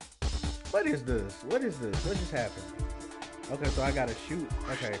 What is this? What just happened? Okay, so I gotta shoot.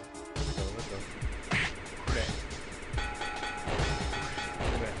 Okay. Let's go.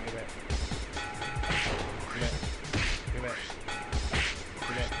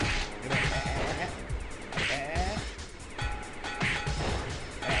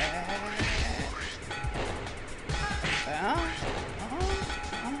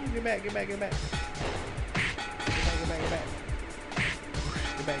 Get back. Get back. Get back.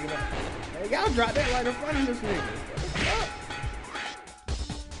 Hey, y'all drop that right in front of this nigga. What's up?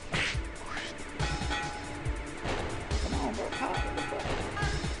 Come on, bro. Pop. What the fuck?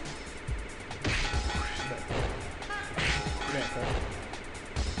 Get back, sir.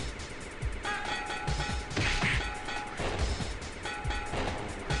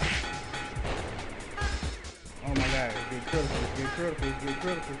 Oh my God, it's getting critical.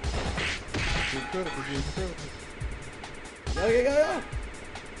 Yo.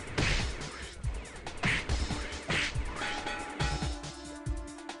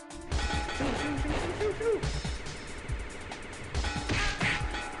 Shoot.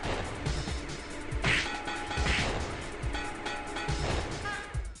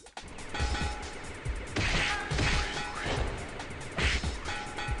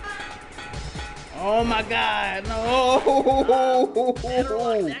 Oh my God, no! Better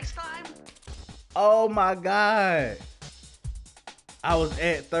luck next time? Oh my God. I was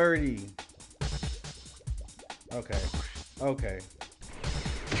at 30. Okay. There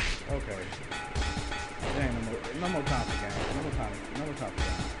ain't no more time for game. No more time for game, bro.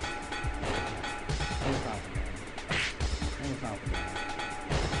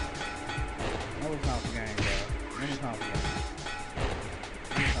 Look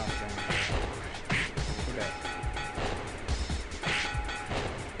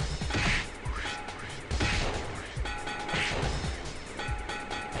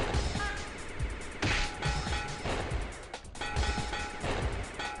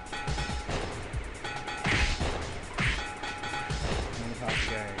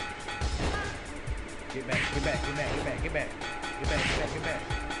at that. Get back.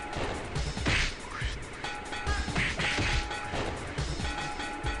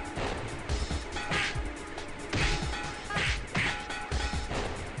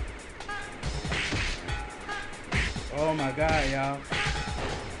 Oh my God, y'all.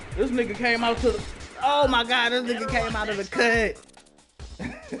 This nigga came out to the... Oh my God, this nigga came out of the cut.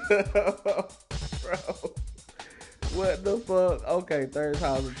 Bro. What the fuck? Okay, third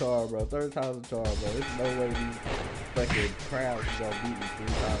time's a charm, bro. There's no way these fucking crowds is gonna beat me 3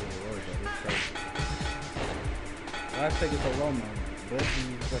 times in a row, bro. It's crazy. Why is it taking so long, man? But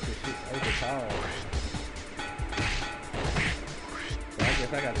these fucking shit overpowered. So I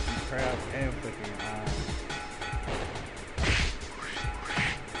guess I gotta shoot crowds and fucking,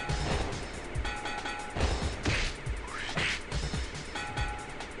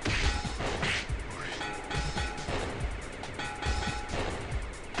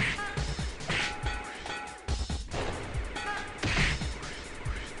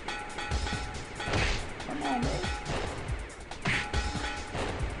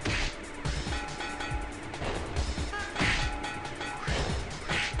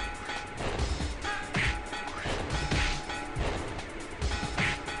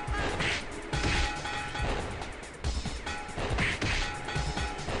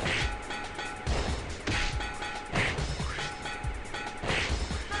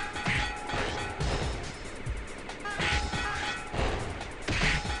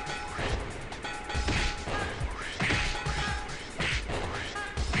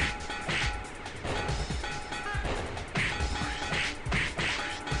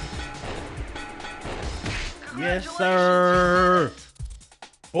 yes, sir.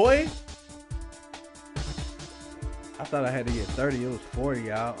 Boy. I thought I had to get 30. It was 40,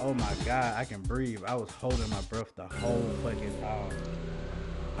 y'all. Oh my God, I can breathe. I was holding my breath the whole fucking time.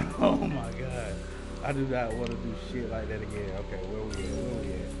 Oh my God. I do not want to do shit like that again. Okay, where we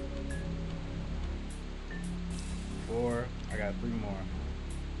at? 4. I got 3 more.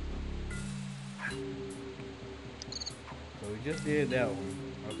 So we just did that one.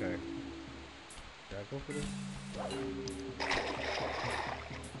 Okay. Did I go for this?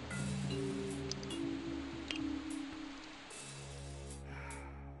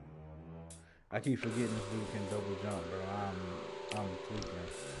 I keep forgetting this dude can double jump, bro. I'm tweaking.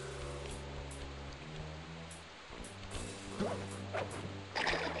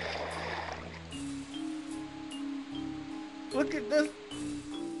 Look at this.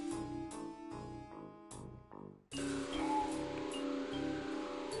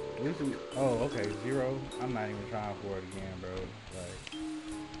 At least oh, okay, 0. I'm not even trying for it again, bro.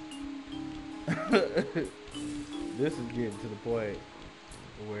 Like, this is getting to the point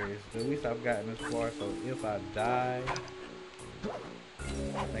where it's, at least I've gotten this far. So if I die,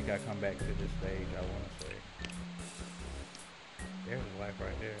 I think I come back to this stage. I want to say, there's a life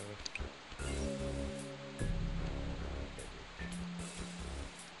right there.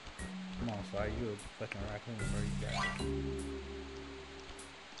 Come on, Si, you a fucking raccoon, bro. You got it.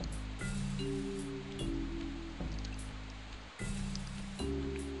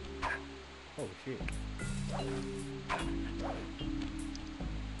 Oh shit.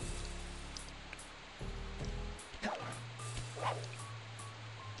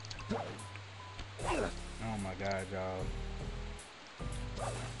 Oh my god, y'all.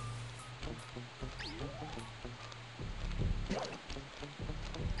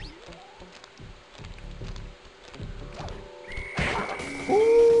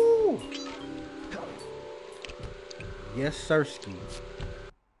 Ooh! Yes, sirski.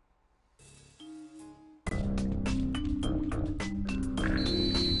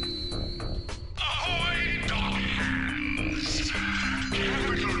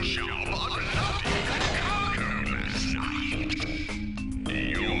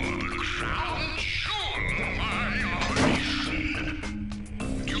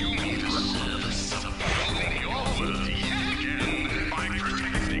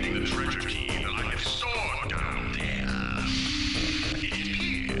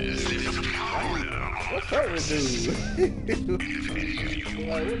 What's up with dude?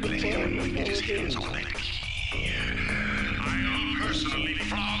 Like, what the fuck? I'll personally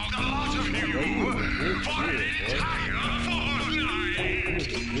flog the lot of you for an entire fortnight.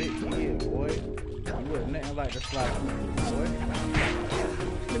 Yeah, boy. You wouldn't nothing like to slap me, boy.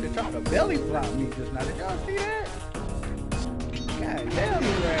 Could have tried to belly flop me just now. Did y'all see that? God damn, he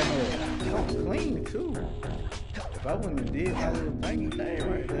ran up. I'm clean too. If I wouldn't have did my little thingy thing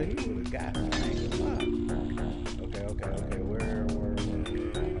right there, he would have got me. Okay. Where?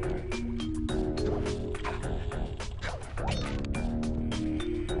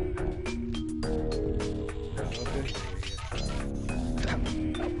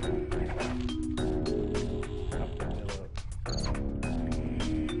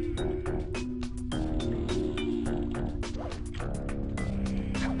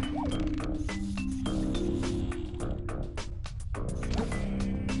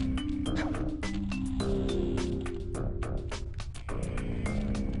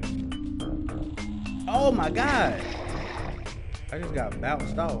 Oh my god! I just got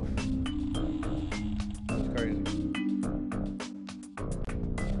bounced off. That was crazy.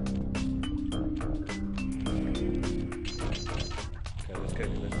 Okay, let's cut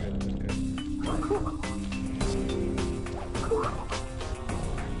it.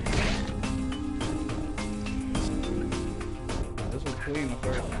 This was clean the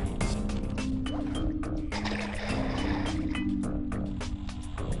first time.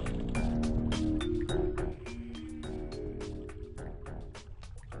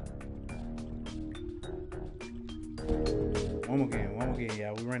 One more game,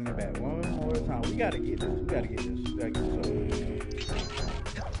 yeah, we running it back. One more time. We gotta get this. We gotta get this over.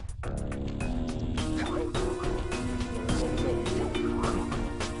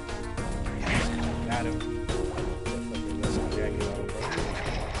 Got him.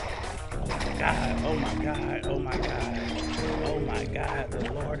 God, oh my God, the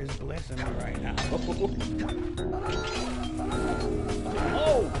Lord is blessing me right now. Oh,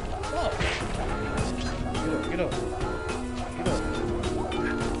 fuck. Get up.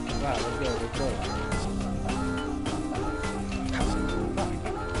 Wow, let's go.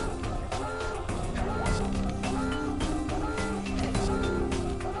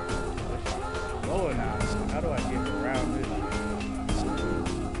 Lower now. How do I get around this?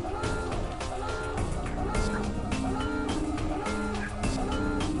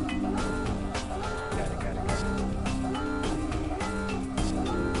 Got it.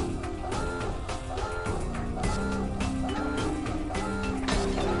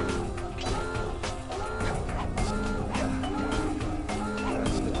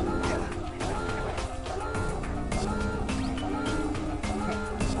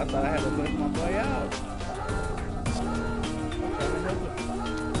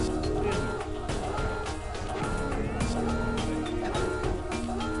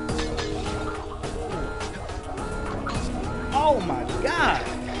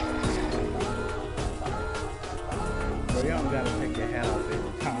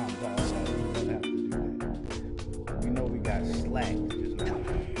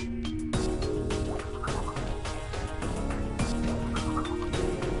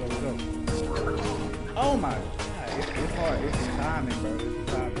 bro. It's the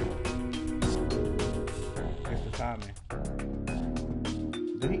timing. It's the timing.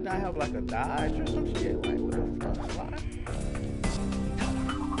 Do he not have like a dodge or some shit? Like, what the fuck, Sly?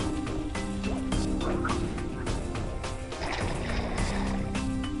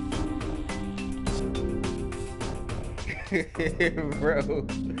 Bro,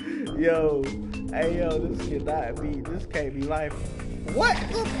 yo, hey yo, this cannot be, this can't be life. What?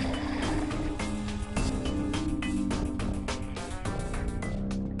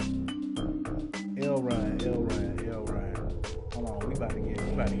 L run. Hold on, we about to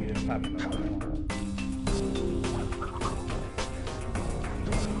get this popping up. Hold on.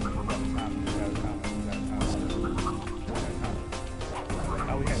 We got time.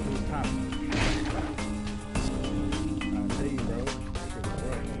 All we had to do is time.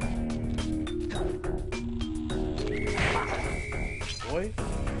 Boy.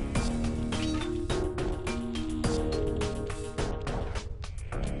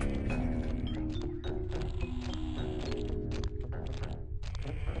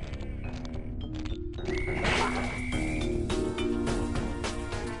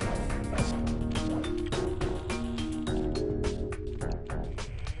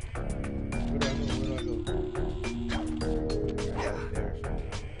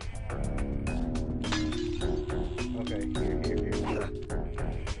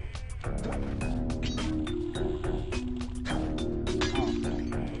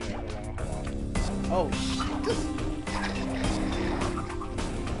 Oh, shit.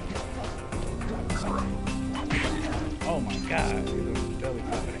 Oh my god. He's a belly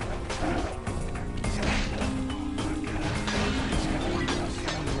popping.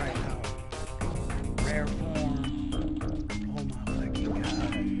 Right now. Rare form. Oh my fucking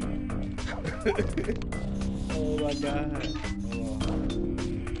god. Oh my god.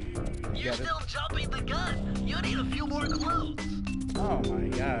 You're still jumping the gun. You need a few more clues. Oh my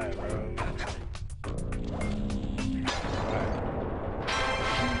god, bro.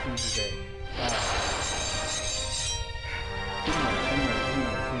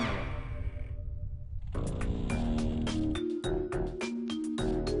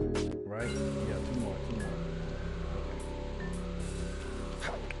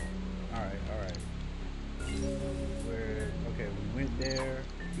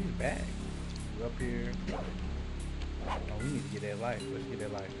 Let's get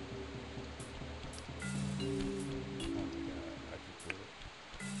that life. Oh my god, I just do it.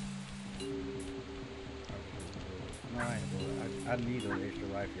 No, I ain't do it. I need an extra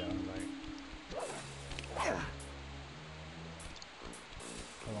life, y'all. Like,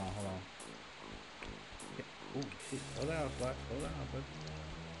 hold on. Yeah. Oh shit, slow down, Slot. Slow down, bud.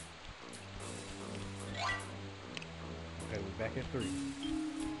 Okay, we're back at 3.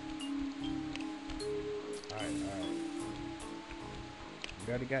 Alright. We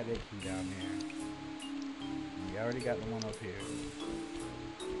already got that key down there. We already got the one up here.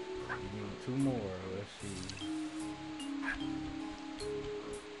 We need 2 more. Let's see.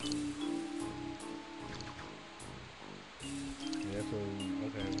 Yeah, so,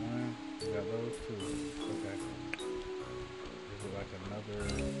 okay, 1. We got those 2. Okay. This is like another...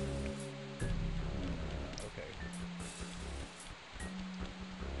 okay.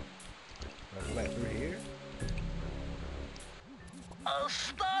 Let's go back through here.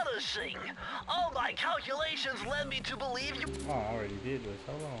 Astonishing! All my calculations led me to believe you... Oh, I already did this.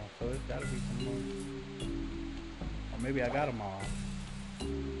 Hold on. So it's gotta be some more. Or maybe I got them all.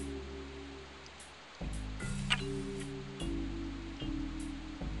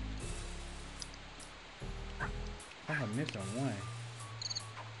 I'm missing one.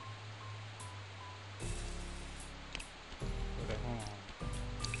 Okay, hold on.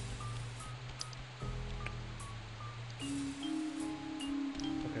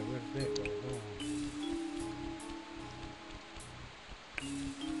 Okay, where's that go? Hold on.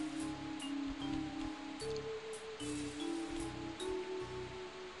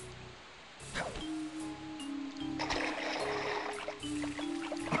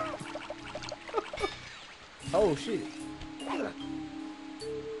 Oh shit.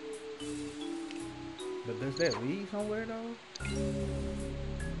 But does that lead somewhere though?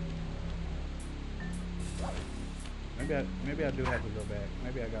 Maybe I do have to go back.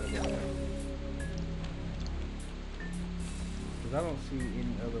 Maybe I gotta go back. Cause I don't see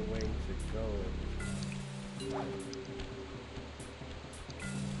any other way to go.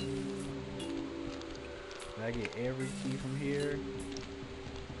 Did I get every key from here?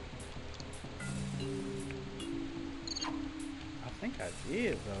 I think I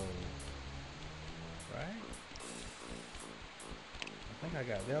did though. Right? I think I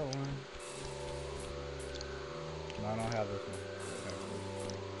got that one. No, I don't have this one. Okay.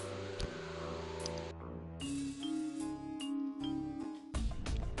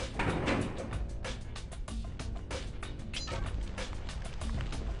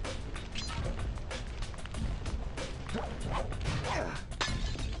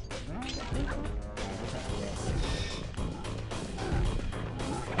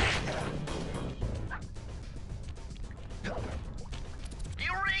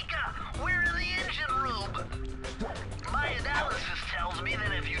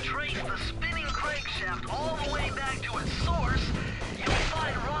 trace the spinning crankshaft all the way back to its source, you'll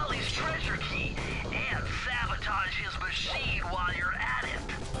find Raleigh's treasure key and sabotage his machine while you're at it.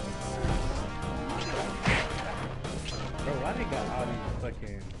 Bro, why they got all these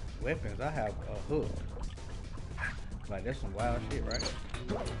fucking weapons? I have a hook. Like, that's some wild shit, right?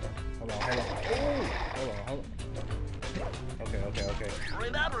 Hold on. Ooh, hold on. Okay.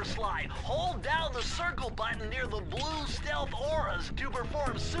 Remember, Sly, hold down the circle button near the blue stealth auras to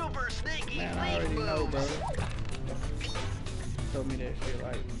perform super sneaky Man, I thief already know, bro. moves. You told me that shit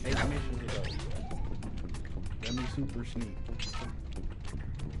like 8 missions ago. Let me super sneak.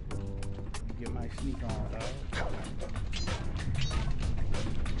 Get my sneak on, dog.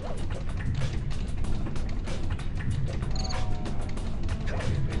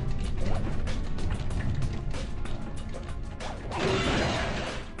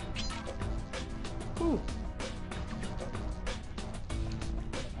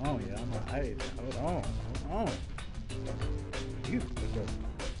 Oh yeah, I'm alright. Hold on. You, let's go.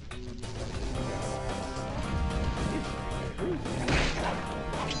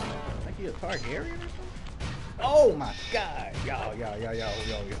 Like he a Targaryen or something? Oh my god! Yo.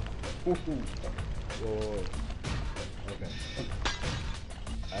 Whoa. Okay.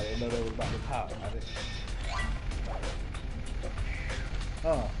 I didn't know that was about to pop.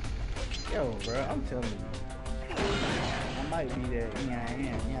 Oh. Yo, bro, I'm telling you. I might be that. Yeah, I am.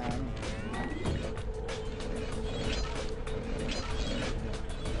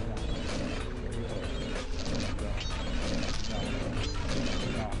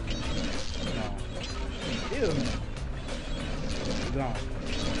 Ew. We're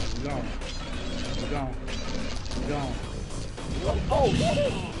gone. Oh,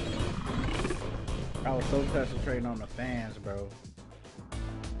 shit. I was so concentrating on the fans, bro.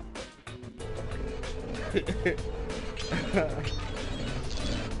 Get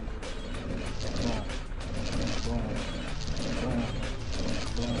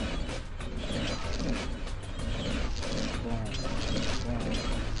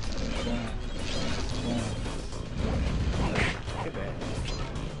back.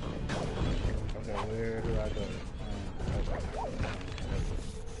 Okay, where do I go?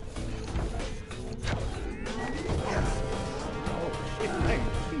 Oh shit, I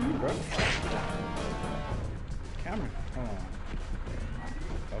can see you, bro. Camera. Hold on.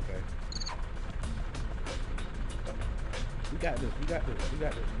 Okay. We got this.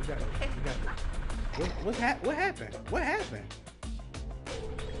 What happened? What happened? What happened?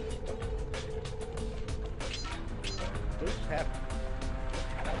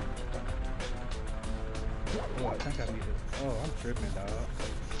 Oh, I think I need to. Oh, I'm tripping, dog.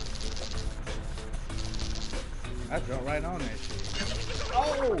 I jumped right on that shit.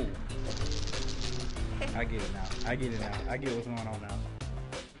 Oh! I get it now. I get what's going on now.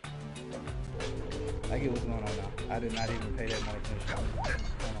 I did not even pay that much attention. Hold on.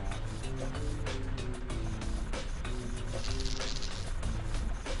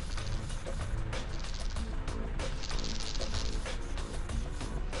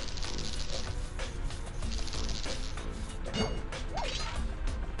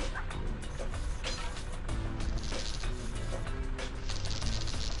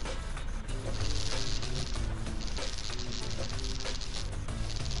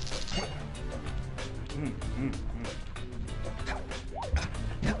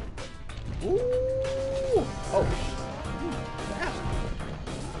 Ooh! Oh!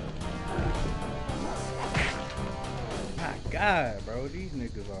 My God, bro, these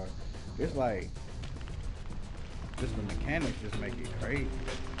niggas are. It's like, just the mechanics just make it crazy.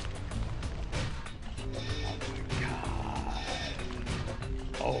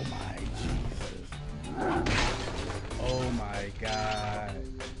 Oh my Jesus! Oh my God!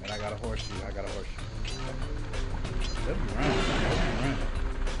 And I got a horseshoe. Let me run.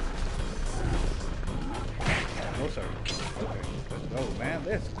 No sir. Okay, let's go, man.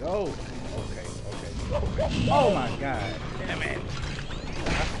 Let's go. Okay. Oh my God. Damn it.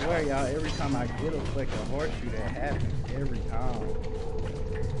 I swear, y'all, every time I get a fucking horseshoe, that happens every time.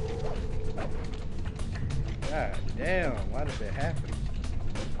 God damn, why did that happen?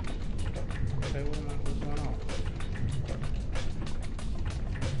 Okay, what's going on?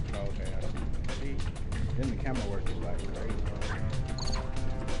 Oh, okay, I see. Then the camera work is like crazy.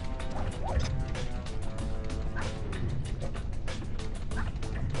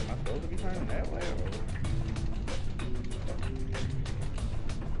 Supposed to be turning that way, or?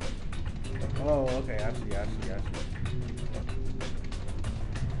 Oh, okay, I see.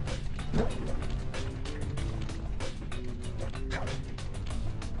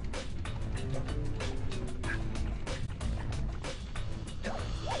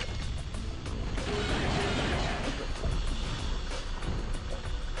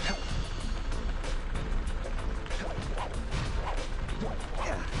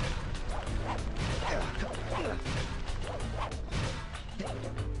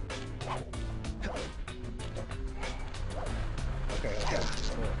 Okay, okay.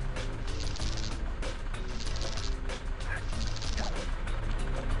 Cool.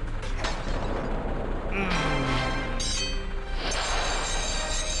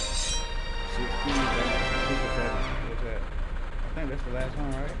 I think that's the last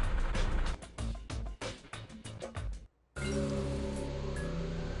one, right?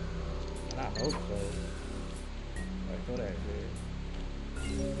 I hope so. Like, throw that shit.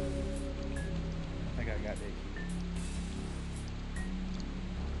 I think I got that key.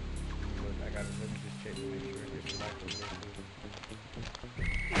 Look, I gotta, let me just check to make sure it's right over there too.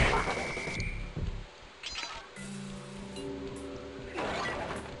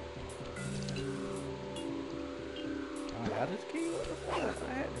 I got this key? What the fuck? I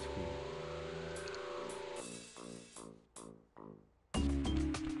had this key.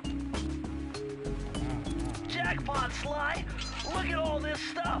 Jackpot, Sly! Look at all this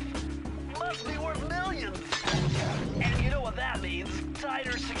stuff! Must be worth millions! And you know what that means?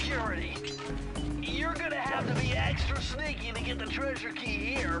 Tighter security. You're gonna have to be extra sneaky to get the treasure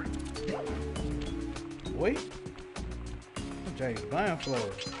key here. Wait. James Bond flow.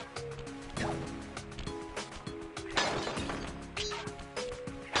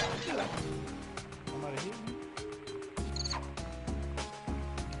 Somebody hit me?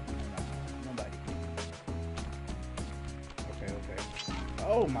 Nobody. Okay, okay.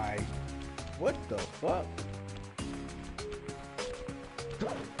 Oh my. What the fuck?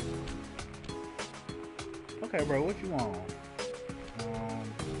 Okay, bro, what you want?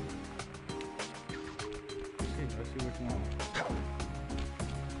 Let's see what you want.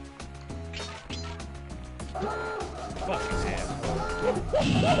 Fucking asshole.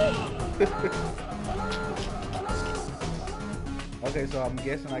 Okay, so I'm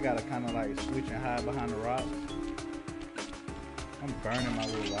guessing I gotta kind of like switch and hide behind the rocks. I'm burning my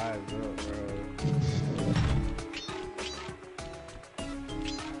little lives up, bro.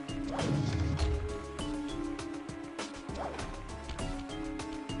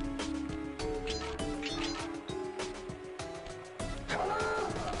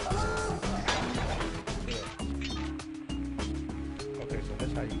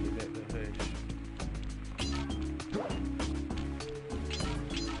 How you get that the fish.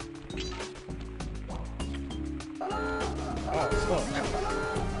 Oh fuck.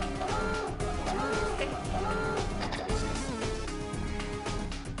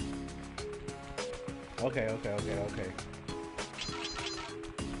 Okay.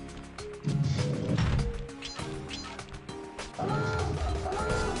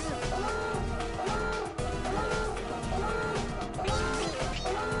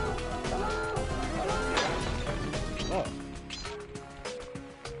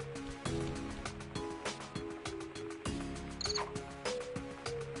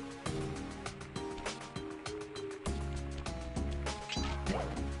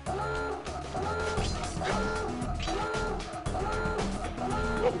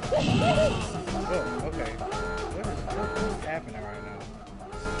 Oh, okay. What is happening right now?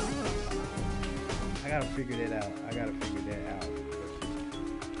 I gotta figure that out.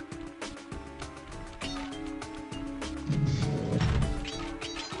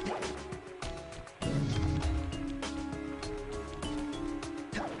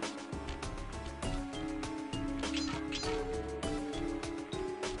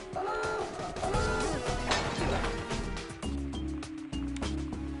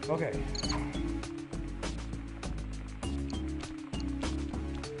 Okay.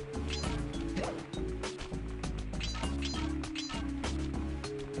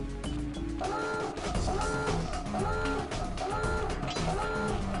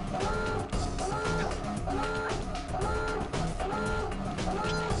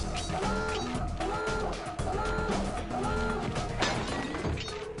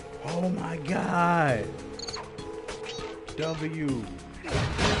 Oh my God. W.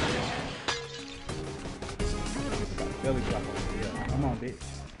 Belly drop over here. Come on, bitch.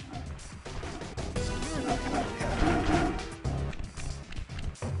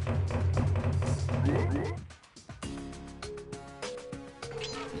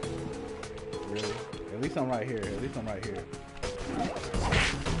 Really? At least I'm right here.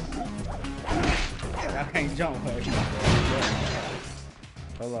 I can't jump like that.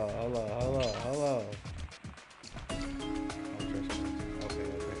 Hold on. Okay.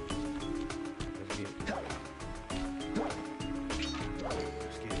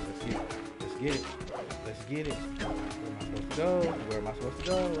 Let's get it. Where am I supposed to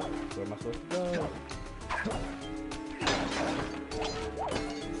go? Oh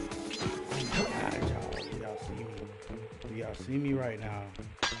my God, y'all. Do y'all see me right now?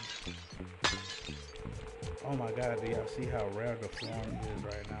 Oh my god, do y'all see how rare the form is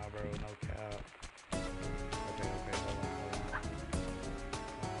right now, bro? No cap. Okay, hold on.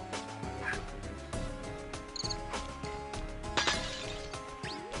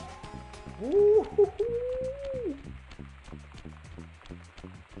 Woo-hoo-hoo.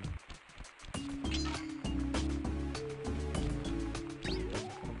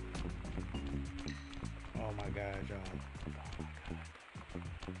 Oh my god, y'all.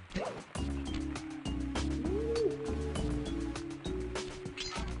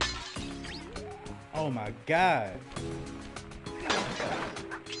 Oh my god.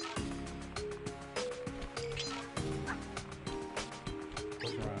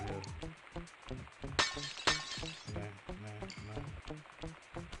 What's around here? No.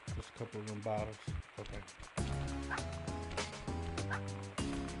 Just a couple of them bottles. Okay.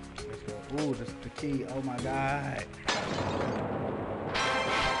 Let's go. Ooh, this is the key. Oh my god.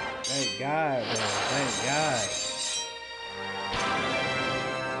 Thank God, bro. Thank God.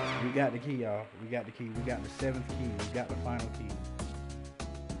 We got the key, y'all. We got the key. We got the 7th key. We got the final key.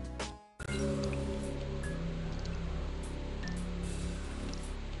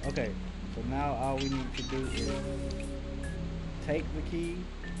 Okay, so now all we need to do is take the key,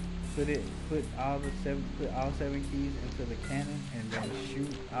 put all 7 keys into the cannon, and then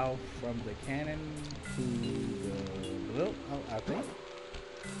shoot off from the cannon to the blip. I think.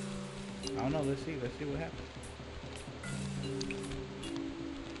 I don't know. Let's see what happens.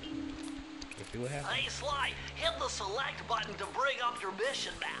 Hey Sly, hit the select button to bring up your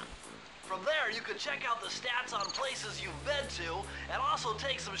mission map. From there, you can check out the stats on places you've been to, and also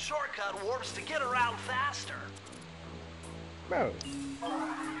take some shortcut warps to get around faster. Bro.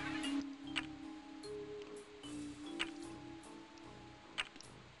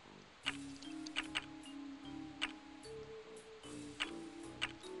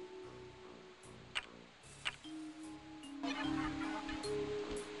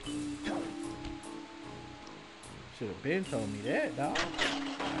 Should have been told me that, dog.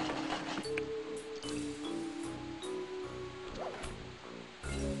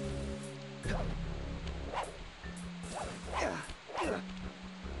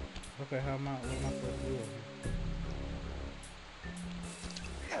 Okay, what am I supposed to do over here?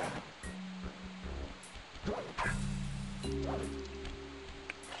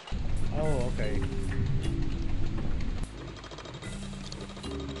 Oh, okay.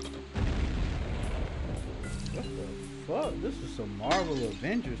 What the fuck? This is some Marvel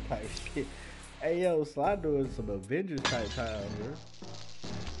Avengers type shit. Hey yo, Sly doing some Avengers type time, bro.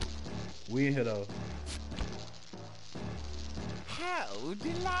 We in here though. How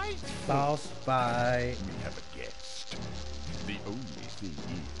delightful! Boss spy. We have a guest. The only thing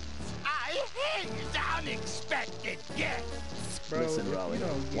is, I hate unexpected guests! Bro, Listen, Raleigh,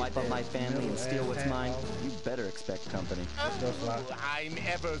 wipe out my family and steal what's mine. You better expect company. Oh, I'm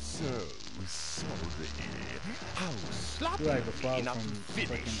ever so sorry. How sloppy like the frog not from to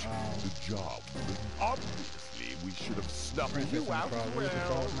finish freaking, the job. Obviously, we should have snuffed you out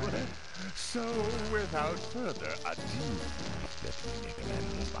well. So, without further ado, let me make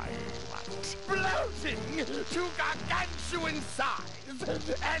amends by what? Bloating to gargantuan size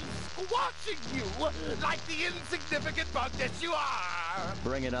and squashing you like the insignificant bug that you are!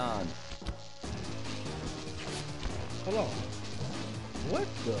 Bring it on. Hold on. What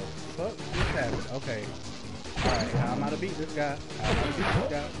the fuck just happened? Okay. Alright, how am I to beat this guy? How am I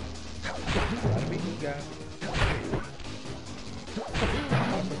to beat this guy?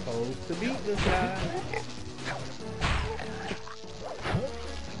 I'm supposed to beat this guy.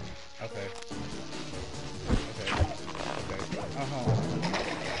 Okay.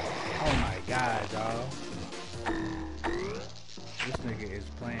 Oh my god, y'all. This nigga is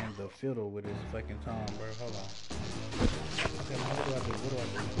playing the fiddle with his fucking tongue, bro. Hold on. Okay, now what do I do?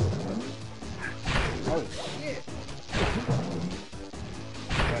 Oh shit!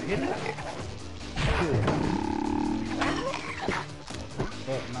 Do I hit it?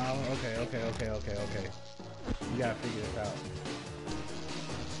 Fuck no. Okay. You gotta figure this out.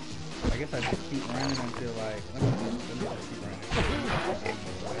 I guess I just keep running until like let me just keep running.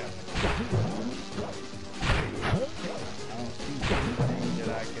 I don't see anything that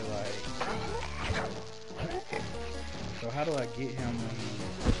I can like. So how do I get him when he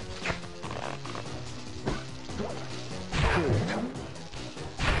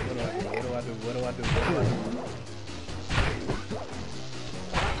What do I do?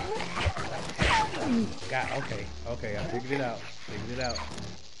 God, okay, I figured it out.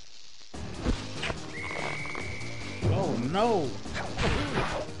 Oh no!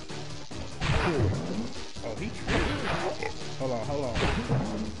 Oh, he tripped. Hold on.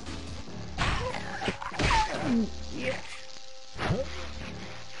 Yeah.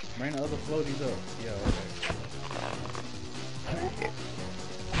 Bring the other floaties up. Yeah, okay.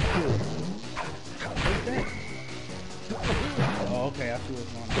 Oh, okay, I see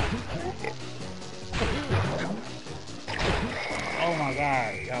what's going on. Oh my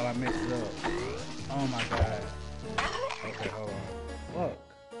god, y'all, I messed it up. Oh my god. Okay, hold on. Look.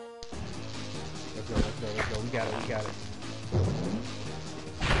 Let's go. We got it.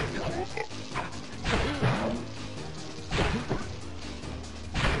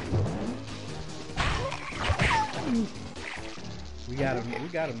 We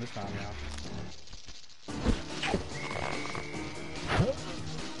got him this time, y'all.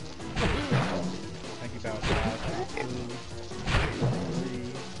 Thank you, about 5, 2,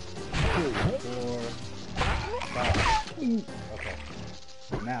 3, 4, 5. Okay.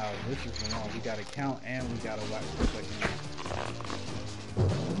 Now this is the one we gotta count and we gotta watch the second.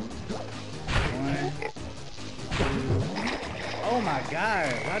 1, 2. Oh my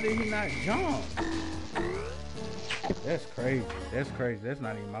god! Why did he not jump? That's crazy. That's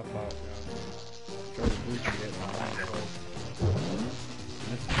not even my fault, y'all. That's my own fault.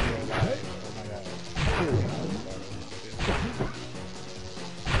 This is real life. Oh my god.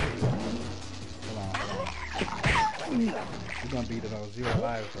 Hold on. We're gonna beat it on 0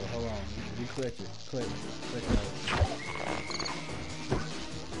 lives, so hold on. We clutch it. Clutch it.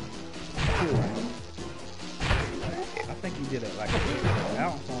 I think he did it like a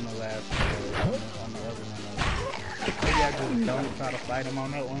bounce on the last one, on the other one. Maybe I just don't try to fight him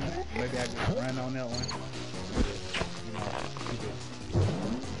on that one. Maybe I just run on that one. You know, keep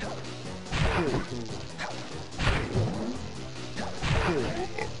it cool. Okay.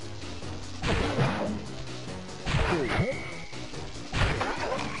 Wait,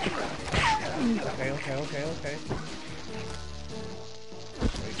 come back over here. Okay.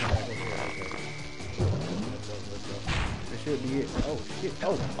 Let's go. This should be it. Oh shit.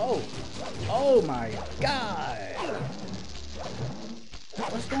 Oh my god.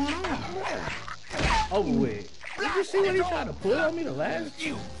 What's going on? Over with. Did you see what he tried to pull on me the last?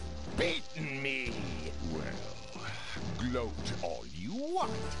 You've beaten me. Well, gloat all you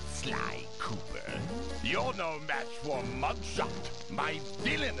want, Sly Cooper. You're no match for Mugshot, my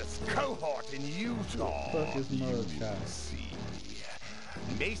villainous cohort in Utah. Fuck is Mugshot? See,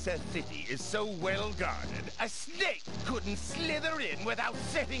 Mesa City is so well guarded, a snake couldn't slither in without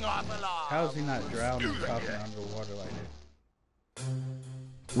setting off alarm. How is he not drowning talking underwater like that?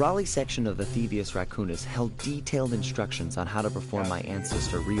 Raleigh's section of the Thievius Raccoonus held detailed instructions on how to perform my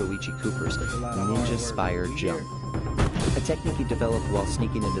ancestor Ryoichi Cooper's ninja spire jump, a technique he developed while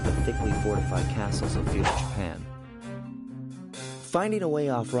sneaking into the thickly fortified castles of feudal Japan. Finding a way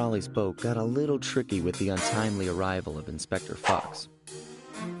off Raleigh's boat got a little tricky with the untimely arrival of Inspector Fox,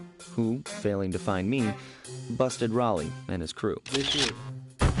 who, failing to find me, busted Raleigh and his crew. Good shit.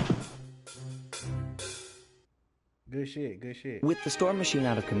 With the storm machine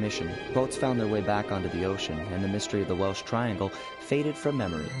out of commission, boats found their way back onto the ocean, and the mystery of the Welsh Triangle faded from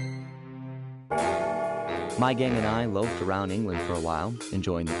memory. My gang and I loafed around England for a while,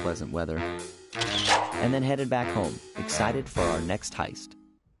 enjoying the pleasant weather, and then headed back home, excited for our next heist.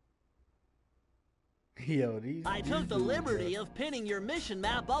 I took the liberty of pinning your mission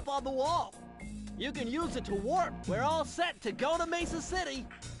map up on the wall. You can use it to warp. We're all set to go to Mesa City.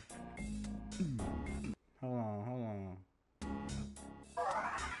 Hold on.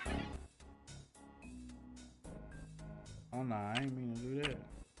 Oh no, I ain't mean to do that.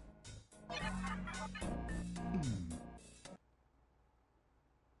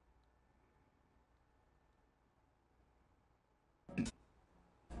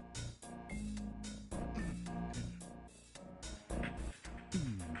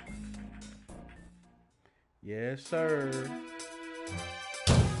 Yes, sir.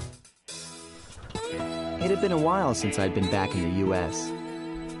 It had been a while since I'd been back in the U.S.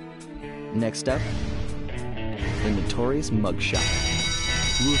 Next up, the notorious Mugshot.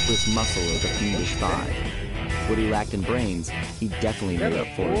 Ruthless muscle of the fiendish five. What he lacked in brains, he definitely made up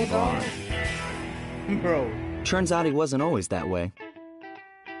for in brawn. Bro. Turns out he wasn't always that way.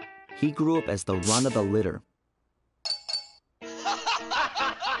 He grew up as the run of the litter.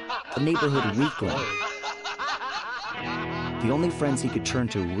 A neighborhood weakling. The only friends he could turn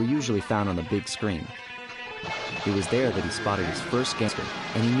to were usually found on the big screen. It was there that he spotted his first gangster,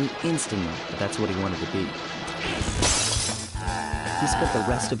 and he knew instantly that that's what he wanted to be. He spent the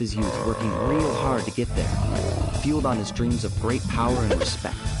rest of his youth working real hard to get there, fueled on his dreams of great power and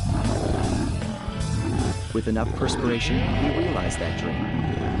respect. With enough perspiration, he realized that dream.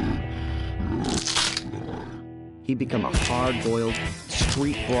 He'd become a hard-boiled,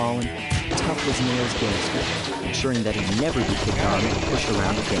 street-brawling, tough as nails gangster, ensuring that he'd never be kicked on or pushed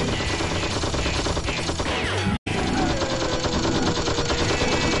around again.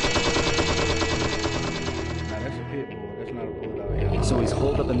 So he's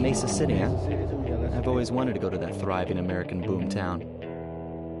holed up in Mesa City, huh? I've always wanted to go to that thriving American boom town.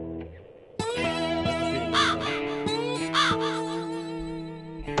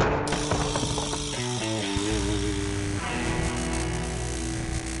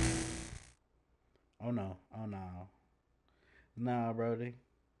 Oh no. Nah, Brody.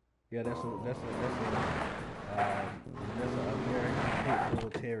 Yeah, that's an American Pit Bull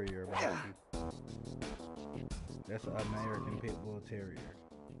Terrier, Brody. That's an American Pit Bull Terrier.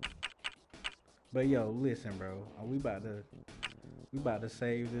 But yo, listen, bro. We about to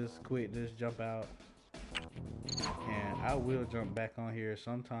save this, quit this, jump out, and I will jump back on here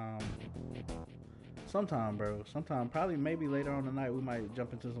sometime, bro. Sometime, probably maybe later on tonight. We might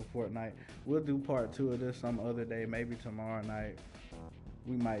jump into some Fortnite. We'll do part 2 of this some other day, maybe tomorrow night.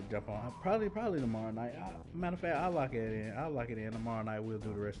 We might jump on probably tomorrow night. Matter of fact, I'll lock it in tomorrow night. We'll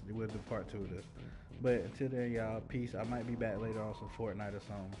do the rest. We'll do part 2 of this. But until then, y'all, peace. I might be back later on some Fortnite or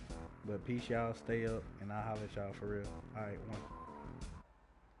something. But peace, y'all. Stay up, and I'll holler at y'all for real. All right, one.